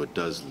 So it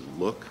does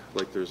look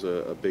like there's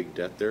a big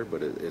debt there,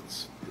 but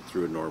it's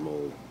through a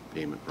normal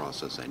payment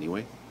process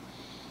anyway.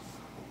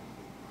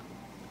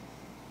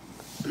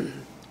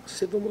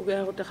 Si bumugay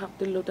ako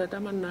takaktil lo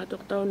tataman na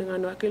tok tao ni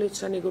ano akilit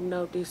sa nigum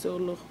na uti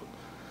solo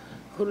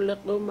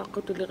hulak lo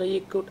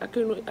makutulikayikot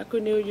ako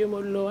niyo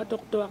yumulo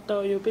atok tuwak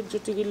tao yupid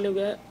sutigil lo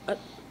at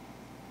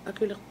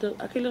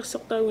akilak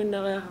sok tawin na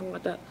kaya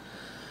hangata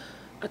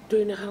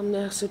Atuina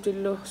hamna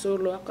sutillo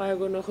solo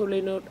akagono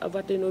hulinot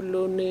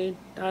avatinulunit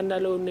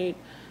tanalunit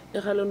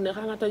ikalunne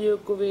hangata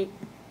yukuvi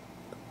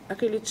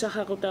akilit sa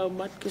hakutaw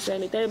mat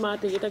kisani tayo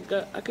mati kita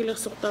akilit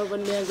suktaw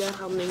banliaga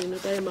hamningin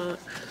tayo ma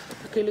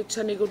akilit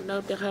sa nigud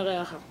na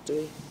tekara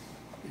haktoy.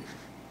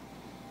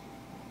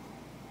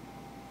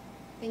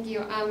 Thank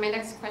you. My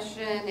next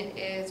question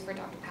is for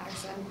Dr.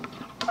 Patterson.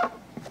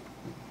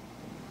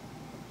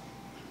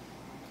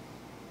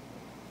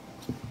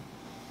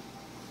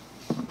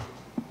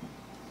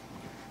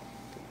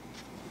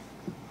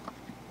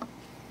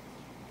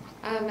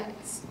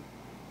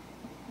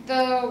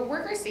 The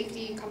Worker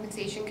Safety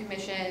Compensation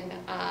Commission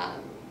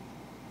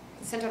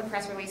sent out a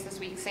press release this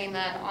week saying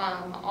that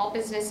all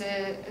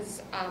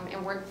businesses and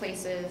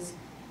workplaces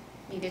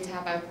needed to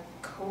have a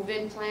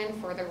COVID plan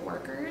for their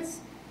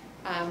workers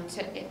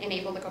to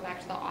enable to go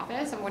back to the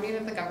office. I'm wondering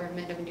if the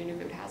government of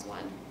Nunavut has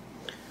one.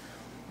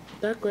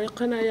 Dako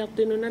kanayak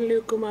tinunan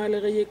liu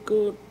kumalari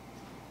ko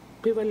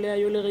pivalya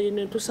yulari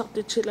ni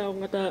tusakti sila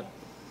ngata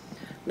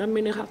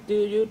namin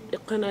hakti yut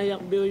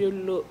kanayak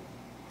biuyullo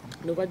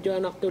nubadyo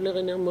anak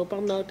tulari ng mo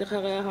pang naw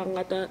tekara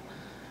hangata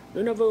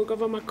Nunavut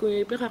government ko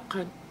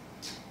ipikakan.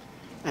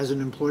 As an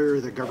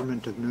employer, the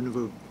government of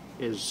Nunavut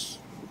is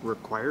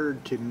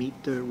required to meet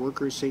the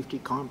Workers'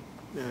 Safety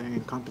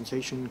and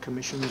Compensation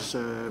Commission's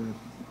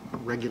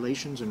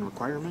regulations and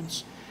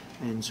requirements.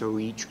 And so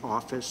each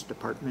office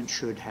department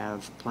should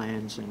have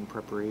plans and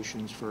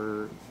preparations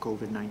for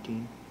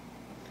COVID-19.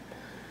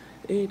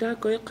 Ida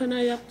ko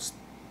kanayak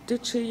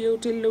titsiyo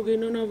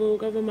tilugin Nunavut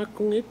government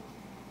kungit.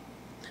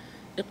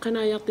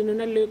 Kanayak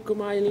tinunan liu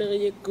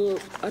kumailari ko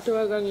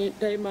atuagang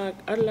taymak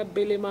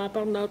alabili ma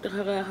pang naw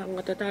tekarahang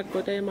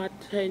matatako taymat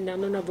hay na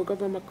Nunavut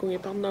government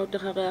kungit pang naw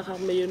tekarahang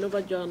may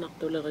yunubadyo anak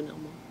tulari ng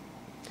mo.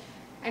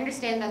 I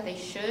understand that they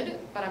should,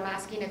 but I'm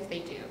asking if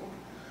they do.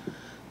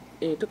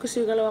 Ito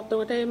kasi galawak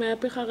to tayo may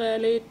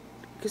pikakalit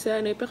kasi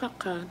ano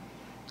pikakan.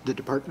 The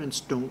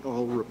departments don't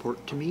all report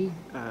to me,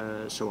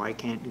 so I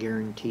can't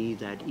guarantee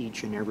that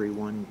each and every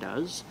one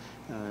does.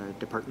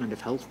 Department of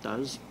Health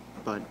does,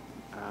 but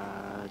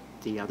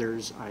the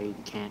others I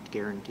can't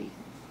guarantee.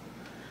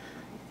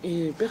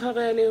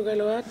 Pikakalit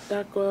galawat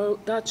tako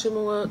tatso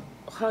mga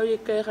hawi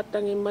kay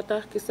katangin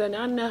mata kasi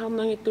ana ham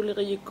nang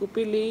ituliri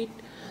kupilit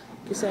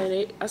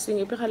kasi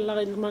asing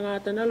ipikalakin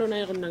mga tanalo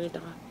na yakon nang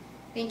itaka.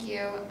 Thank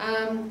you.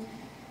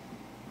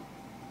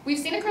 We've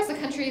seen across the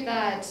country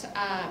that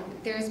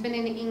there's been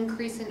an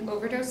increase in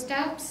overdose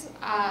deaths.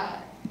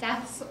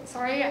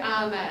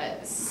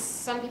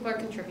 Some people are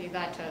contributing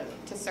that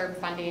to CERB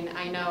funding.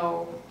 I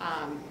know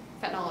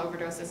fentanyl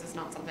overdoses is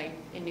not something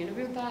in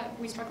Nunavut that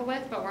we struggle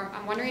with, but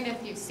I'm wondering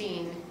if you've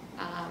seen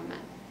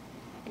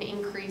an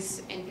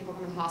increase in people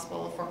coming to the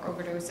hospital for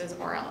overdoses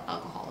or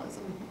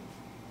alcoholism.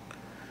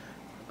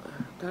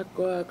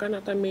 Tako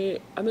kanata mi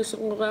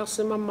amisungura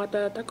si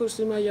mamata tako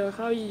si mayo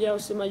hawiyaw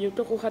si mayo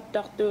to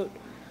kuhatakto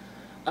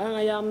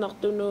angayam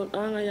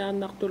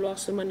naktulok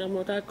si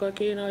manamo tako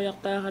kinayak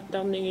ta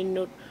hatang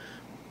ninginot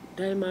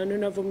dahil mano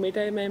na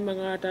vumitay may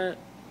mga ta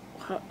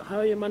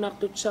hawi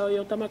manaktut sa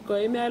yo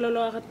tamako may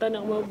alolo hatan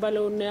ng mo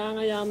balon niya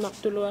angayam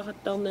naktulok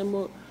hatang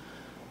nemo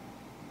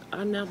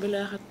anak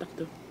bila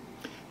hatakto.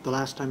 The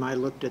last time I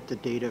looked at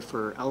the data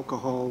for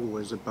alcohol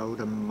was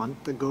about a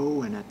month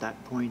ago, and at that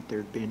point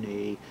there'd been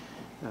a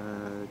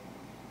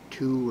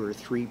 2 or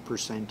 3%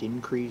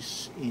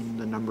 increase in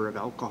the number of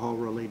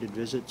alcohol-related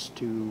visits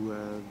to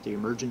the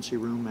emergency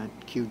room at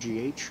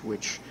QGH,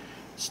 which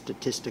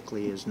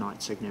statistically is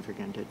not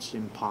significant. It's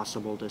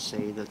impossible to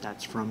say that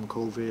that's from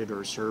COVID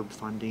or CERB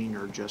funding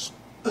or just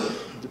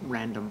the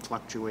random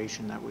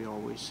fluctuation that we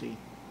always see.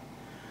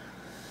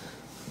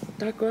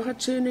 Tako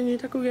hatsuning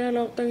tako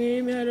galok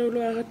tangi mi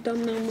alolo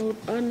hatam na mo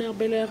anak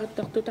bela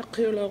hatak to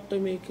takyolok to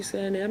mi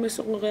kisane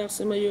amesok ngak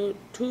sa mayo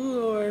 2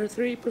 or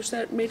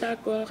 3% mi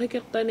tako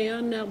kikita ni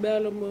anak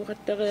belo mo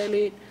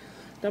katagali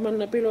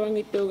taman na pilo ang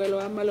ito galo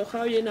amalo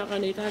khawi na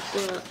kanita ko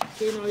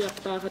kinoyak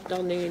ta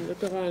hatang ningin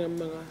to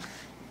mga.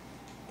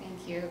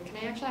 Thank you. Can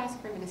I actually ask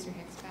for Minister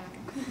Hickes back?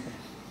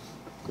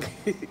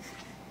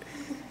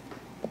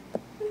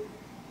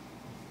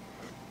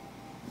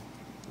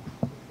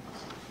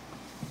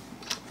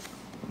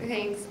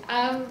 Thanks.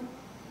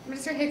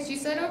 Mr. Hickes, you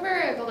said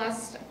over the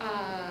last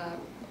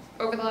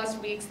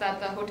weeks that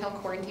the hotel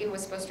quarantine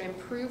was supposed to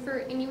improve for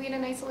Inuit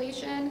in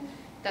isolation,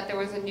 that there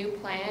was a new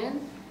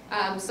plan.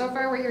 So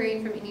far we're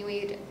hearing from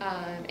Inuit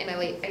in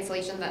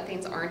isolation that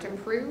things aren't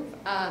improved.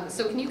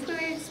 So can you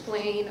clearly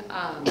explain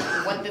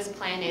what this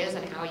plan is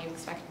and how you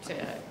expect to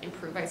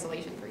improve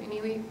isolation for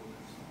Inuit?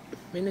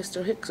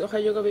 Minister Hickes, o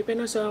kayo gabi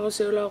pinasa ako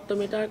si ulok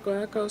tumitako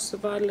ako sa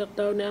parlok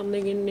tao na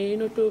amningin ni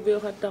inutubi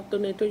o katak to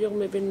nito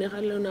yung may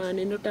binihalo na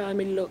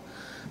inutamilo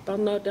pang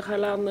naw te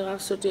kalam na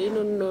kaso ti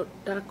inunod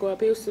tako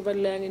api usi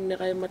balangin na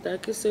kayo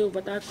matakisi o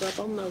batako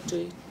pang naw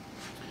ti.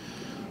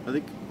 I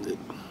think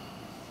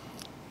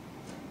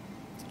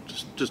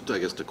just I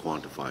guess to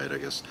quantify it,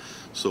 I guess.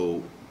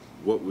 So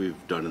what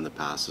we've done in the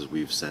past is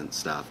we've sent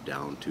staff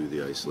down to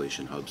the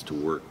isolation hubs to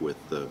work with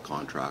the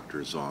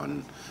contractors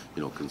on,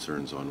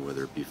 concerns on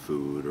whether it be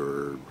food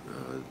or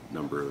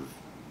number of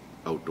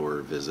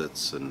outdoor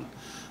visits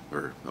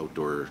or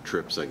outdoor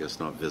trips, I guess,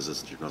 not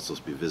visits. You're not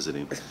supposed to be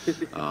visiting.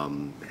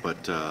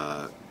 But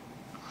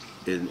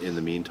in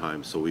the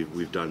meantime, so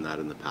we've done that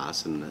in the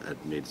past and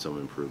made some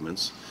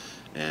improvements.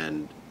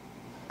 And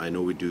I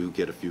know we do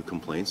get a few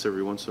complaints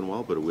every once in a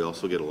while, but we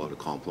also get a lot of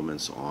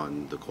compliments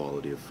on the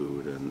quality of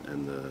food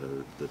and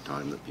the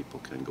time that people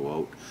can go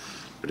out.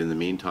 But in the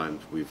meantime,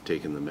 we've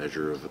taken the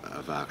measure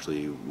of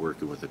actually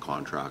working with a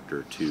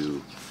contractor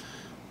to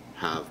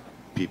have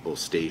people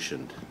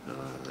stationed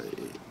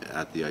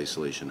at the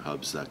isolation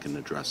hubs that can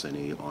address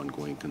any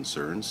ongoing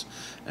concerns.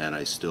 And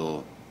I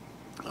still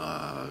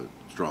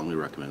strongly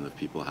recommend that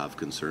people have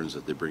concerns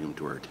that they bring them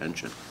to our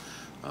attention.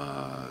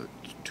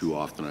 Too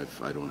often I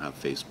don't have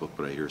Facebook,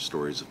 but I hear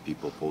stories of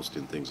people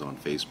posting things on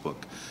Facebook,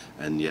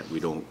 and yet we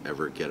don't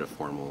ever get a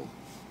formal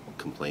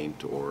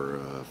complaint or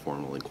a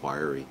formal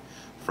inquiry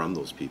from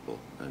those people,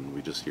 and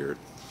we just hear it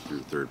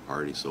through third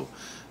party. So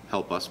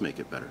help us make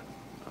it better.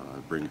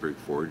 Bring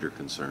forward your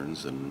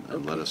concerns and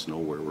let us know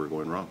where we're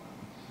going wrong.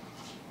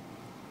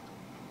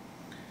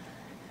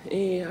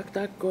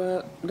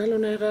 Aktakwa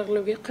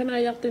dalunaigarlugi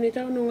qanayartini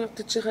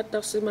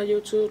taunungartitsiqattarsiма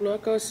YouTube-lu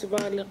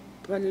akawassivaaliq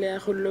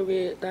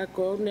palliaqullugi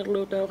taakko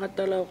unnerluutau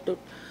qattalaortut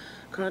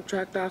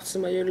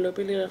contractarsima yullu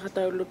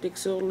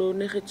piliqataullutiksuurlu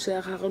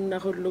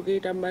neritsiaqarunnaqullugi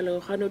tammalu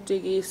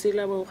qanutigi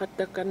silamu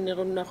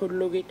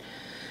qattakkannirunnaqullugi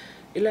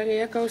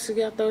ilangi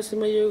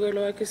akawsigiartaussima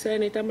yuugalu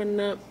akisaani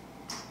tamanna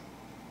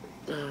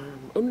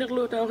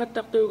unnerluutau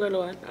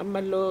qattartuugaluan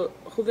ammallu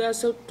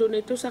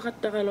huviasuttuni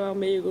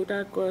tusaqattaqaluarmiyugu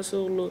taakko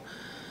asuurlu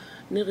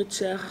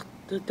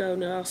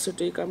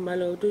neritsiaqartutauneraarsutik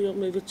ammalu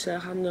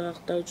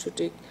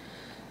tuyurmivitsaaqarnerartautsutik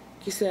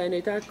kisaani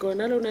taakko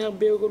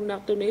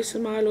nalunerbiugunnartuni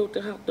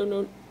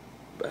ismaaluutiqartunun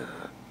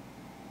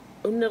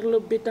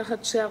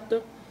unnerlubbitaqatsiartu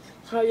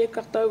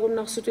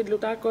qauyekkartaugunnarsutillu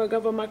taakko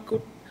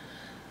gavamakkut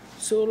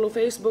suurlu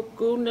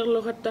Facebook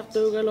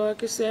unnerluqattartuugalua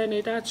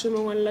kisaani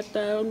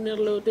taatsumugallattaa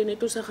unnerluutini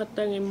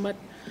tusaqattangimmat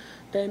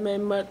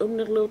taimaimmat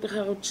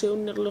unnerluutiqarutsi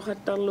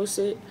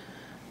unnerluqattarlusi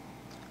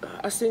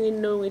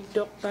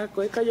asinginnuungittoq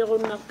taakko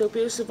ikayorunnartu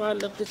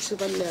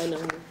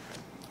piusipaallertitsivallianarmu.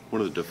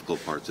 One of the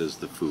difficult parts is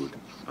the food.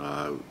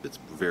 It's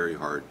very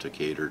hard to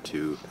cater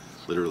to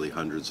literally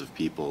hundreds of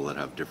people that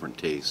have different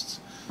tastes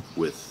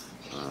with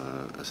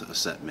a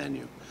set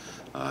menu.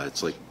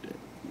 It's like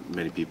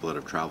many people that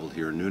have traveled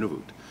here in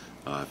Nunavut.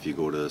 If you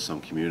go to some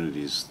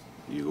communities,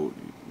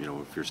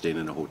 if you're staying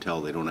in a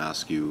hotel, they don't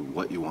ask you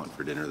what you want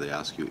for dinner. They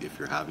ask you if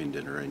you're having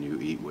dinner, and you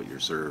eat what you're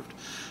served,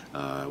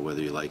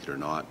 whether you like it or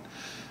not.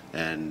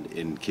 And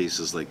in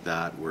cases like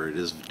that, where it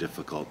is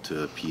difficult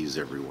to appease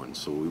everyone,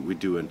 so we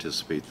do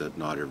anticipate that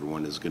not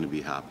everyone is going to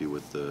be happy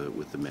with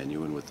the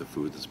menu and with the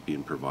food that's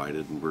being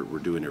provided, and we're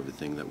doing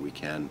everything that we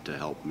can to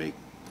help make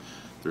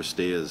their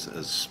stay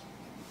as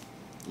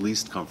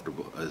least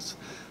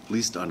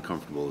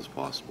uncomfortable as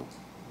possible.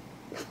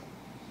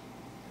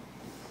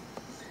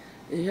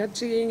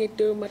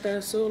 Yatsigiingittu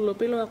matasuurlu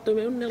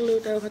piluartumi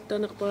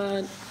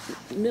unnerluutauqattanaqpaa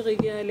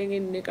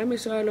nerigialinginnik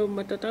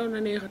amisaaluummata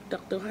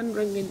taunaniiqattartu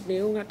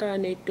hanranginni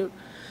ungataaniittut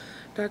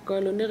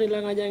taakkoalu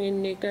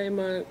nerilangajanginnik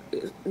taimaa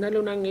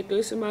nalunangittu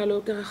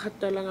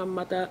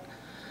isimaaluutiqaqattalangammata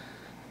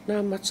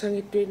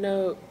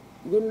naammatsangittuinau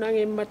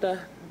gunnangimmata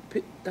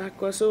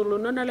taakkoasuurlu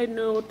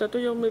nonalinnuurutta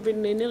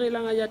tuyurmipinni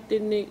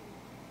nerilangajattinni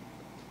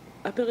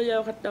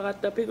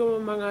aperiauqattaqatta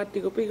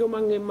pigumamagaatigu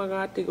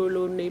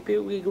pigumangimagaatiguuluunni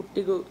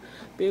piugiguttigu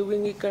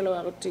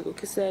piugingikkaluarutigu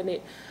kisaani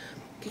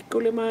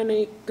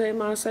kikkulimaani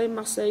taimaa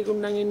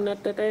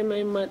saimmarsaigunnaginnatta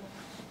taimaimmat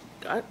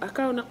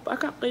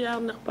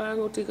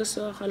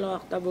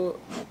akaqqiyaarnerpaangutigassuaqaluartavu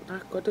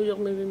taakko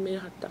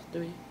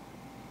tuyurmipimmiiqattartui.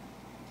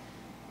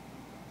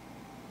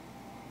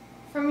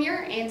 From your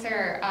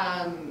answer,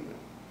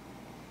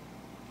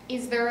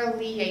 is there a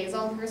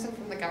liaison person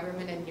from the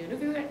government in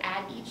Nunavut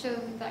at each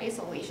of the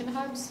isolation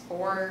hubs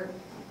for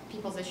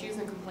people's issues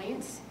and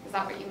complaints? Is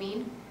that what you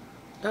mean?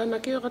 I'll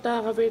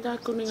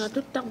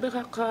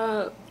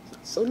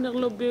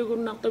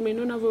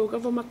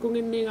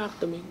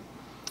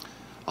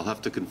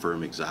have to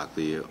confirm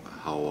exactly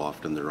how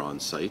often they're on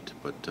site,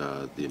 but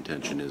the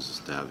intention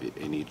is to have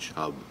in each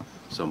hub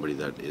somebody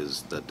that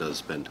does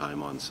spend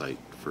time on site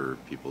for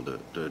people to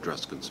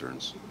address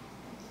concerns.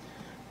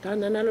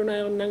 And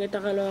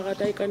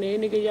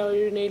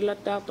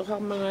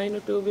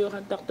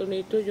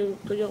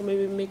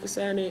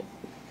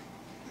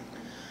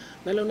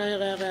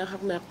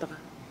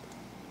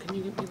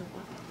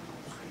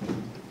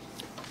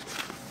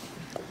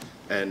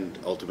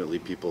ultimately,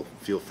 people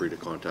feel free to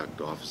contact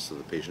the Office of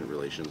the Patient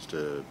Relations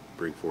to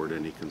bring forward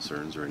any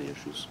concerns or any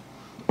issues.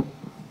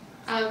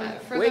 Sorry.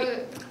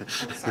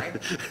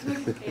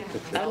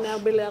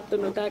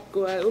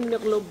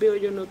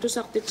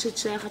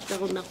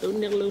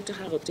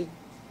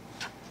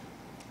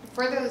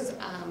 For those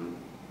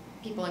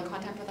people in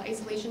contact with the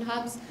isolation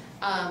hubs,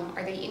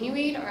 are they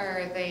Inuit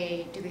or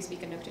do they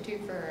speak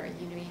Inuktitut for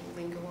Inuit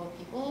lingual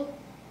people?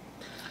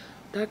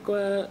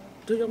 Takwa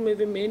tuyong me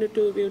vim inu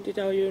tu view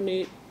titaw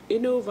yuni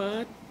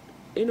inuvat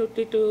inu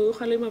titu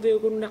halima view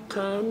gun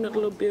nakkaun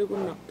naklo view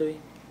gun naktui.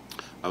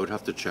 I would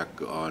have to check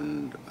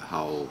on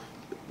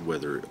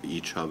whether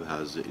each hub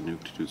has an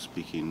Iqaluit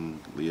speaking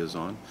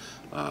liaison,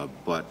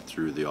 but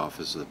through the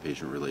Office of the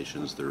Patient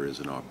Relations, there is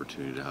an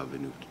opportunity to have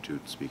an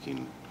Iqaluit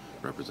speaking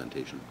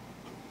representation.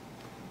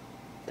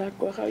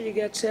 Takwa how you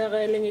get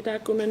saraling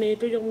itakuna ni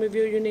tuyong me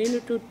view yuni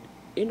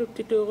inu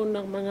titu gun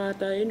nak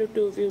mangata inu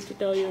tu view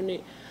titaw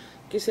yuni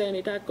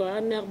kisani takwa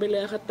anak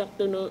bila khatak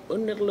tuno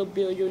unnerlo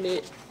view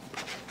yuni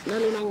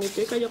nalunang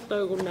ito kayok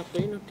tayo gun nakto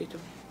inu titu.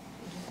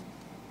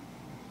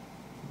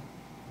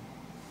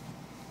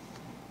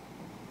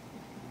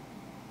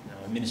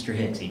 Minister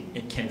Hickes,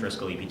 Ken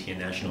Driscoll, EPTN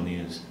National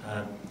News.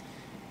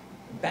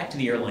 Back to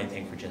the airline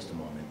thing for just a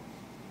moment.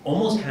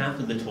 Almost half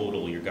of the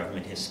total your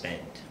government has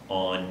spent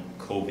on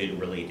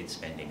COVID-related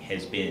spending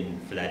has been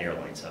for that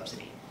airline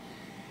subsidy.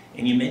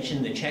 And you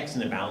mentioned the checks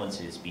and the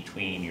balances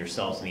between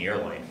yourselves and the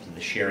airline for the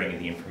sharing of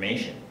the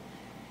information.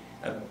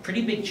 A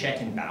pretty big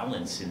check and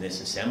balance in this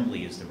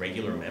assembly is the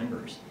regular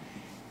members.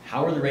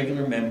 How are the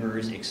regular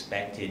members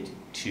expected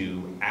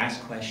to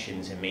ask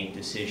questions and make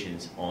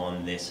decisions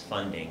on this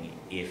funding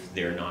if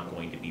they're not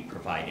going to be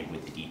provided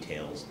with the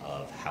details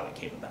of how it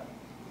came about?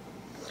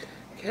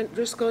 Kent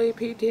Driscoll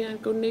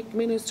EPTN Connect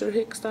Minister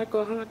Hickes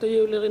tako hangata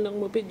yulirin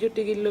ang mupidyo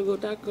tigil lugo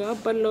tako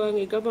abalo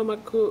ang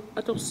government ko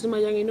atok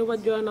simayang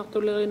inuwadyo anak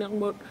tulirin ang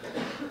mot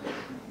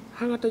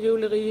hangata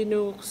yulirin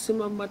inu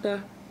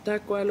simamata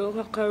tako alo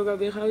kakao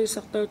gabi hawi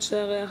saktaw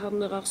tsara ham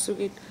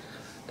naraksugit.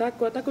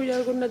 Takwa tako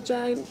yagun na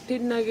dyan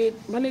tinagit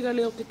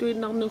maligaliyok tituin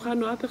ng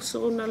nuhano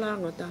apekso na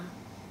langota.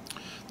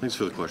 Thanks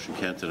for the question,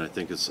 Kent. And I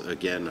think it's,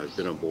 again, I've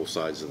been on both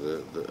sides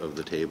of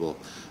the table,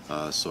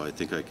 so I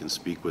think I can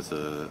speak with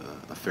a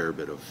fair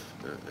bit of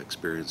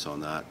experience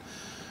on that.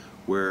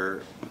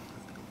 Where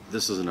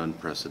this is an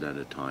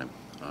unprecedented time.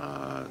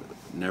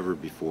 Never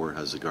before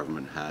has the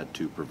government had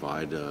to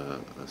provide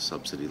a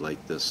subsidy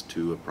like this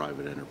to a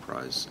private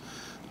enterprise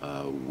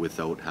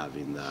without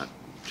having that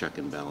check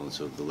and balance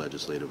of the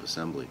Legislative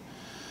Assembly,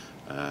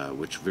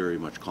 which very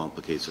much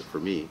complicates it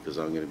for me because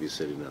I'm going to be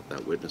sitting at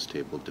that witness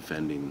table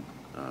defending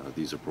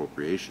these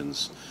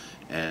appropriations.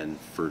 And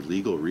for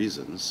legal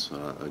reasons,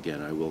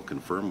 again, I will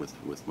confirm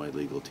with my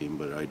legal team,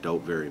 but I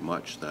doubt very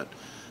much that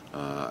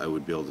I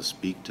would be able to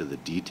speak to the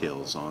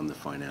details on the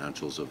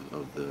financials of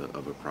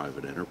a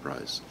private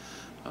enterprise.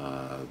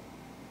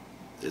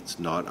 It's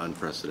not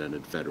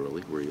unprecedented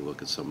federally, where you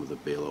look at some of the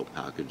bailout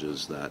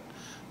packages that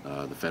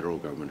the federal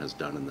government has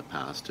done in the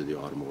past to the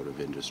automotive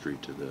industry,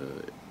 to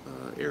the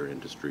air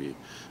industry,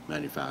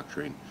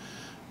 manufacturing.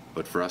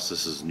 But for us,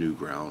 this is new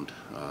ground.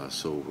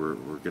 So we're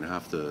going to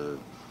have to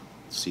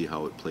see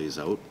how it plays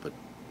out. But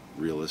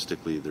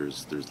realistically,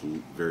 there's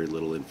very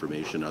little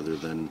information other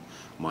than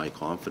my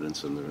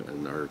confidence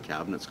and our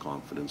cabinet's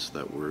confidence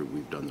that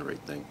we've done the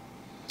right thing.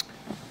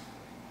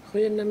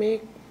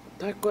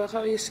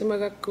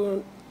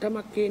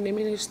 Tamaki ni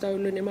minister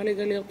ulo ni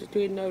maligaliyok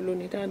tituin na ulo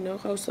ni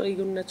tano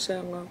kausarigun na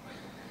tsangaw.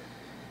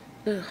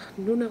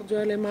 Nunak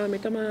juale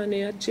mami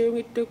tamani at siyong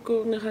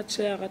ituko na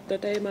hatsakat na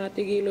tayo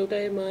matigilo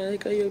tayo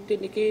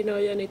mahikayutin ikino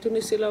yan ito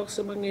ni sila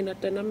sa mangin at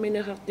namin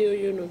nakaktiyo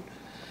yun.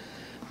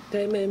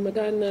 Tayo may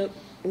madana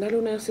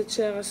nalunak si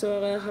tsaka sa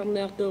warahang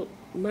nakto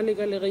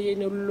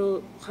maligaligayin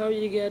ulo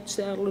kawigat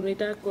sa arlo ni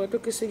tako at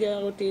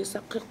kisigaro ti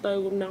sakik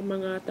tayo na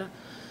mga ata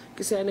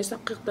kasi ani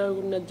sakik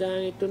tayo na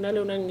dyan ito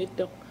nalunak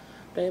nito.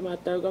 Tayo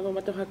matawag ako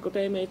matawag ko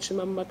tayo may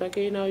itsimamata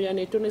kinaw yan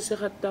ito ni si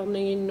katang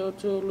ningin no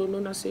tulo no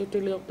nasi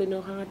utiliok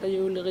tinuhang at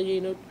tayo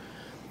uliginot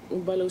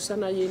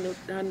balusan na yinot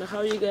na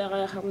hawi gaya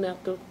kaya kang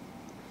nakto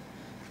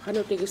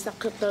kano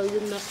tigisakit tayo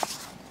yun na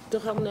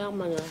tukang na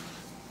mga.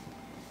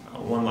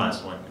 One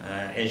last one.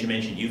 As you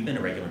mentioned, you've been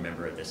a regular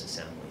member of this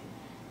assembly.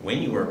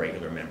 When you were a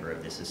regular member of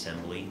this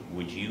assembly,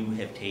 would you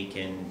have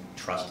taken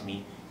trust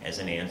me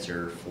as an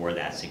answer for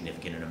that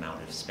significant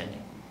amount of spending?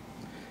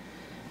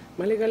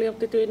 Maligaliyok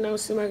tituin na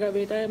si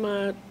magabi tayo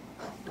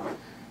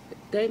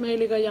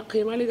mailigayak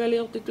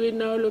maligaliyok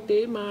tituin na ulo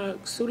tayo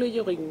magsuli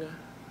yung ringa.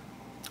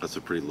 That's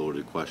a pretty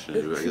loaded question.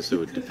 I guess it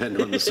would depend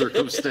on the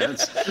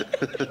circumstance.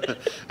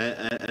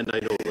 and I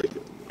know, like,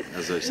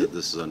 as I said,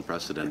 this is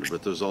unprecedented,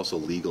 but there's also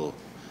legal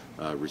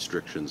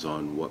restrictions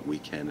on what we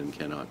can and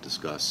cannot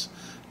discuss.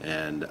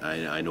 And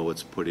I know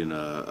it's putting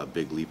a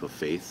big leap of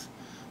faith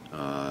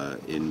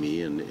in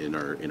me and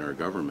in our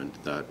government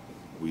that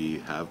we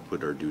have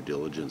put our due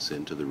diligence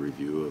into the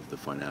review of the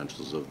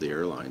financials of the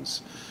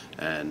airlines.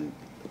 And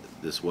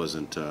this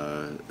wasn't,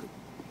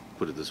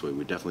 put it this way,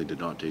 we definitely did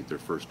not take their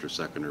first or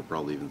second or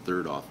probably even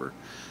third offer.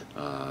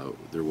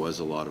 There was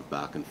a lot of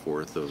back and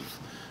forth of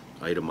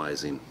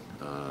itemizing,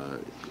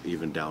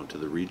 even down to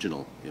the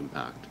regional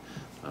impact.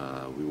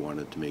 We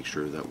wanted to make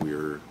sure that we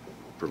were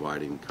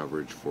providing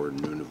coverage for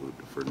Nunavut,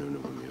 for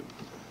Nunavut.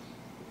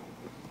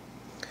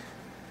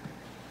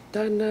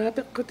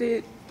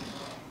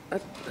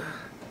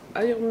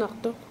 Ayong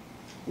nakto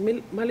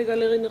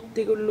maligaliri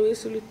naktigul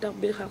Luis ulit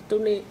takbi hakto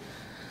ni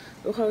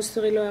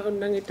uhausteri loarun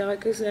nangitara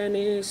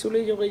kisani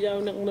suli yuriyaw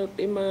naknot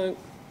ima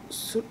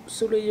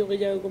suli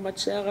yuriyaw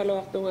gumatsara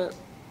loartunga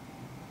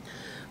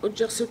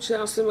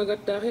Ujarsutsaarsi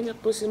magattaari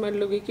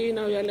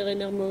meqqusimallugikiina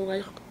uyalerinermuunga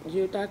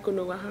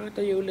yuutaakkunuga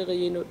hangata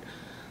yuuleriinut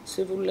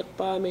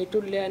sivulleqpaami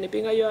tulliani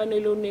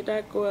pingayoaniluunni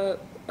taakkua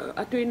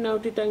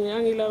atuinnauti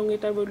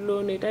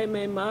tavulluni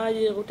taimai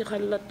maayiruti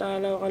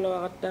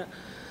qallattaalaoraloaqatta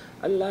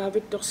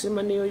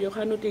allaavittorsimani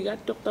uyohanutiga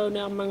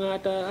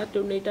attortaunearmangaata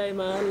atuni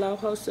taima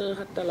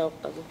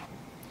allauhausserihattalaortavu.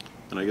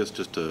 And I guess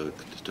just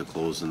to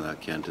close on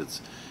that, Kent,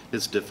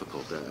 it's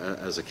difficult.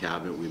 As a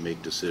cabinet, we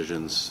make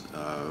decisions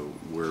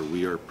where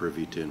we are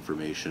privy to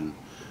information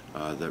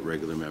that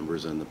regular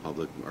members and the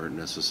public aren't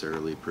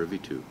necessarily privy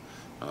to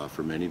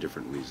for many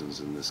different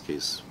reasons. In this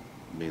case,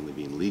 mainly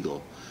being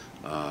legal,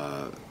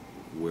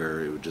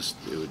 where it would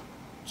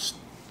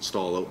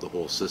stall out the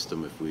whole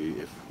system if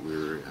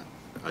we're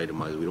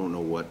itemized. We don't know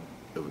what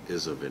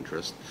is of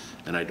interest,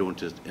 and I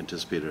don't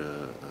anticipate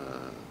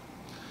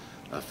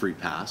a free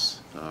pass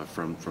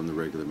from the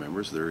regular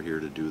members. They're here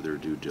to do their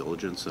due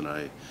diligence, and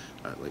I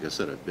like I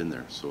said, I've been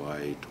there, so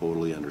I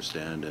totally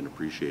understand and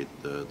appreciate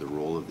the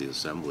role of the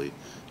Assembly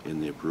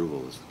in the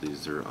approvals.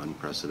 These are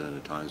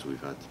unprecedented times.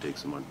 We've had to take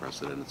some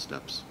unprecedented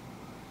steps.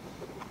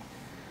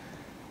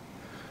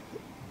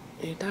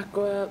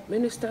 Tako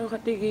minister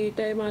katigi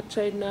taima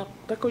China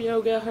tako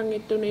yauga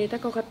hangituni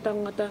tako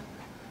katangata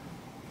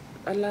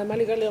alla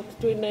maligalir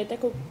tuinna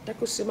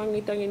tako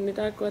simangitangin ni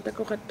tako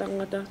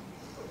katangata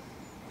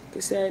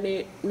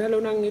kisani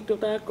nalunangitu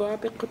tako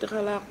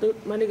apequtiqalaartu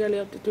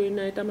maligalir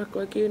tuinna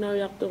tamakko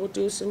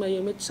kiunauyarturutuusima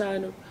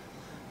yumitsaanu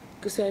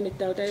kisani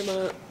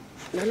taima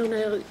naluna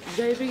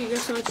jaivi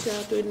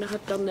gasatsia tuinna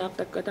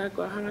hattarnaartakka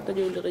tako hangata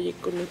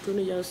juuliriyikkunnu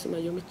tuniyausima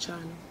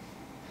yumitsaanu.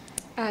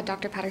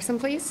 Dr. Patterson,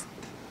 please.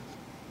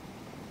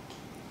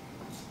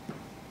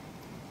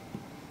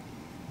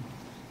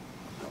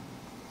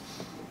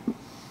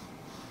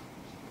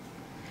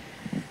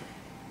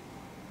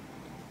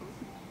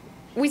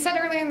 We said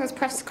earlier in this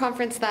press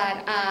conference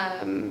that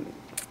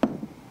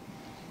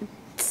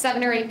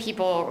 7 or 8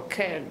 people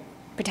could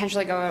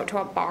potentially go out to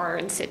a bar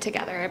and sit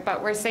together,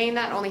 but we're saying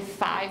that only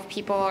 5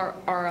 people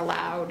are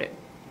allowed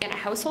in a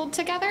household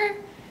together.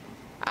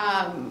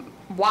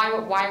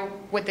 Why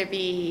would there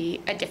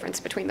be a difference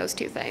between those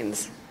two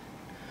things?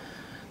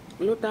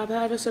 Luta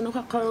Patterson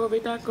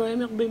ukaqawavita ko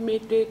emek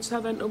bimitit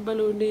 7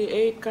 ubaluni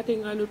 8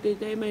 katingaluti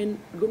daimain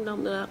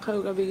gunam na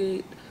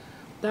kawgavi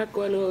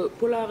takwalo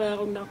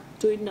pularearunnak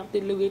tuinnak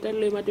tilugitan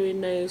lima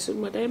tuinna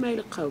summatay may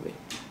lakawi.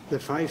 The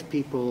 5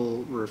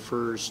 people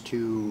refers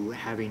to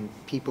having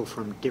people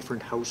from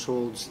different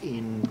households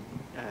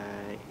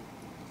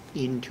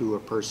into a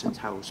person's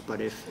house, but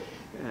if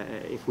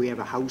we have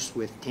a house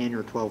with 10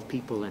 or 12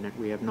 people in it,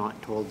 we have not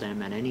told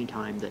them at any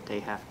time that they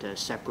have to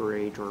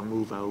separate or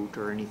move out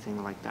or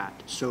anything like that.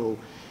 So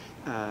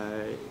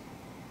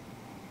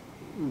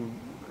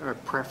our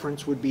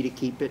preference would be to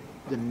keep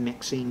the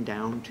mixing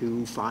down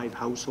to 5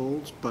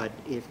 households, but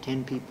if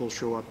 10 people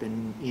show up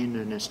in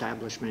an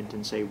establishment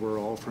and say we're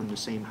all from the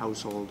same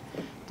household,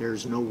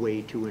 there's no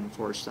way to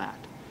enforce that.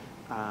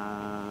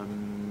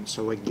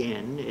 So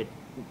again,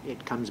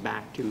 it comes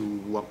back to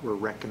what we're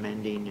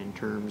recommending in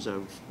terms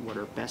of what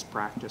are best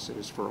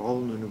practices for all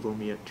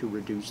Nunavummiut to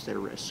reduce their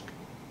risk.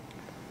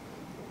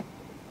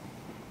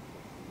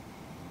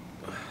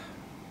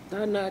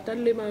 Tana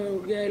talima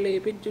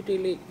gali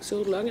pinchutili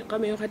surlang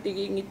kami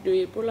hatigi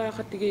ngitui pula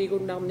hatigi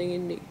gundam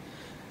ningini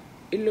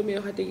illumi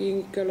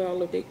hatigi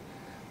ngikaloarlutik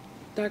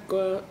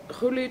tako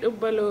hulit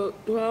ubalo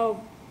tuaw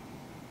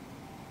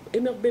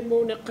imek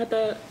bimune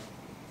kata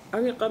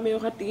angi kami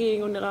hatigi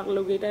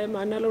ngunararlugi tay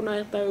manalo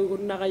na tayo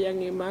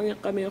gunakayangi mangi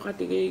kami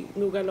hatigi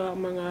ngugalo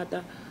ang mga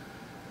ata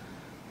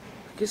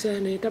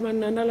kisani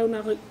taman nanalo na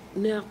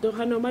nerto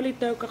hano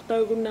malitaw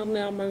kaktaw gunar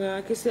na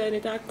mga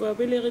kisani tako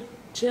bilirit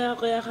siya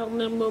kaya kang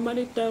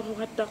malitaw ko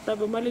katakta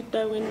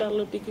malitaw ng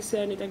darluti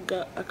kisani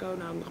tagka akaw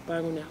na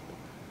makapangunak.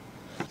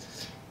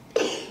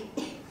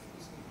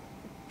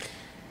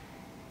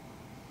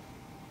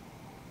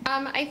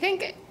 I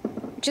think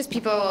just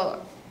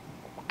people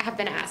have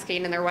been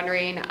asking and they're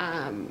wondering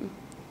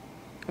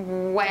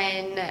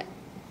when,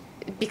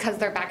 because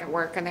they're back at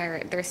work and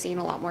they're seeing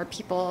a lot more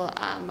people,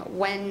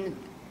 when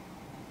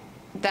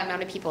the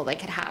amount of people they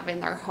could have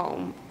in their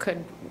home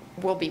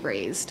will be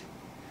raised.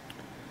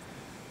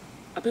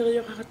 Apero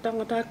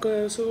kakatangata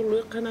ko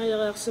sulu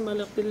kanaya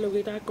simalak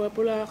tilugita ko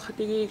pula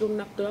katigi kung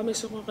nakto may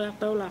suko kaya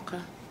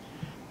taulaka.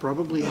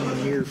 Probably in the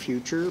near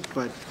future,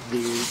 but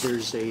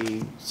there's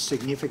a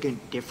significant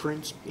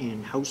difference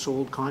in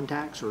household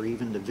contacts or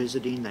even the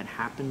visiting that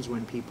happens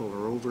when people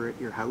are over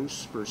at your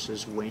house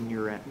versus when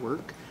you're at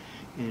work.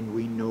 And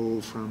we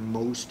know from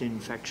most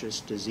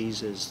infectious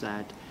diseases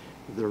that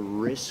the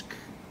risk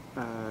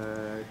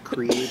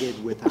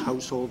created with a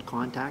household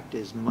contact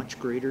is much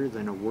greater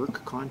than a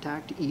work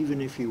contact,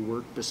 even if you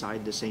work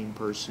beside the same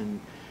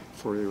person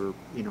for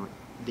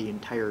the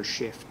entire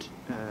shift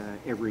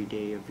every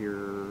day of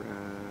your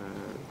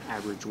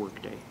average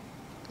work day.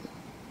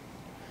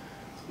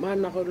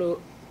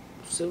 Manakolo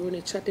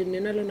Suvuni chatin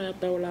nina luna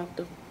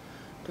taulakto.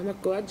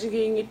 Tamakko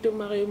ajiging ito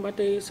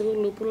makiyumate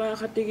sulu pula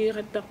katigi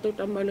katakto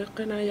tamalo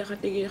kanaya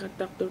katigi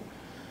katakto.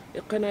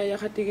 Kanaya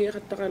katigi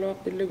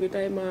katakalok tilugi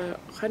tayo ma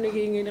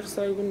kaniging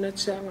inaksagun na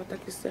siya nga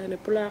takisane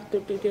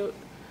pulakto tito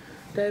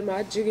tayo ma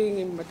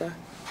ajiging mata.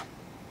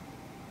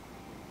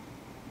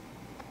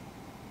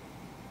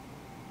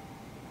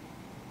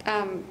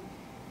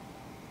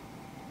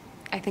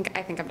 I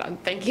think I'm done.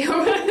 Thank you.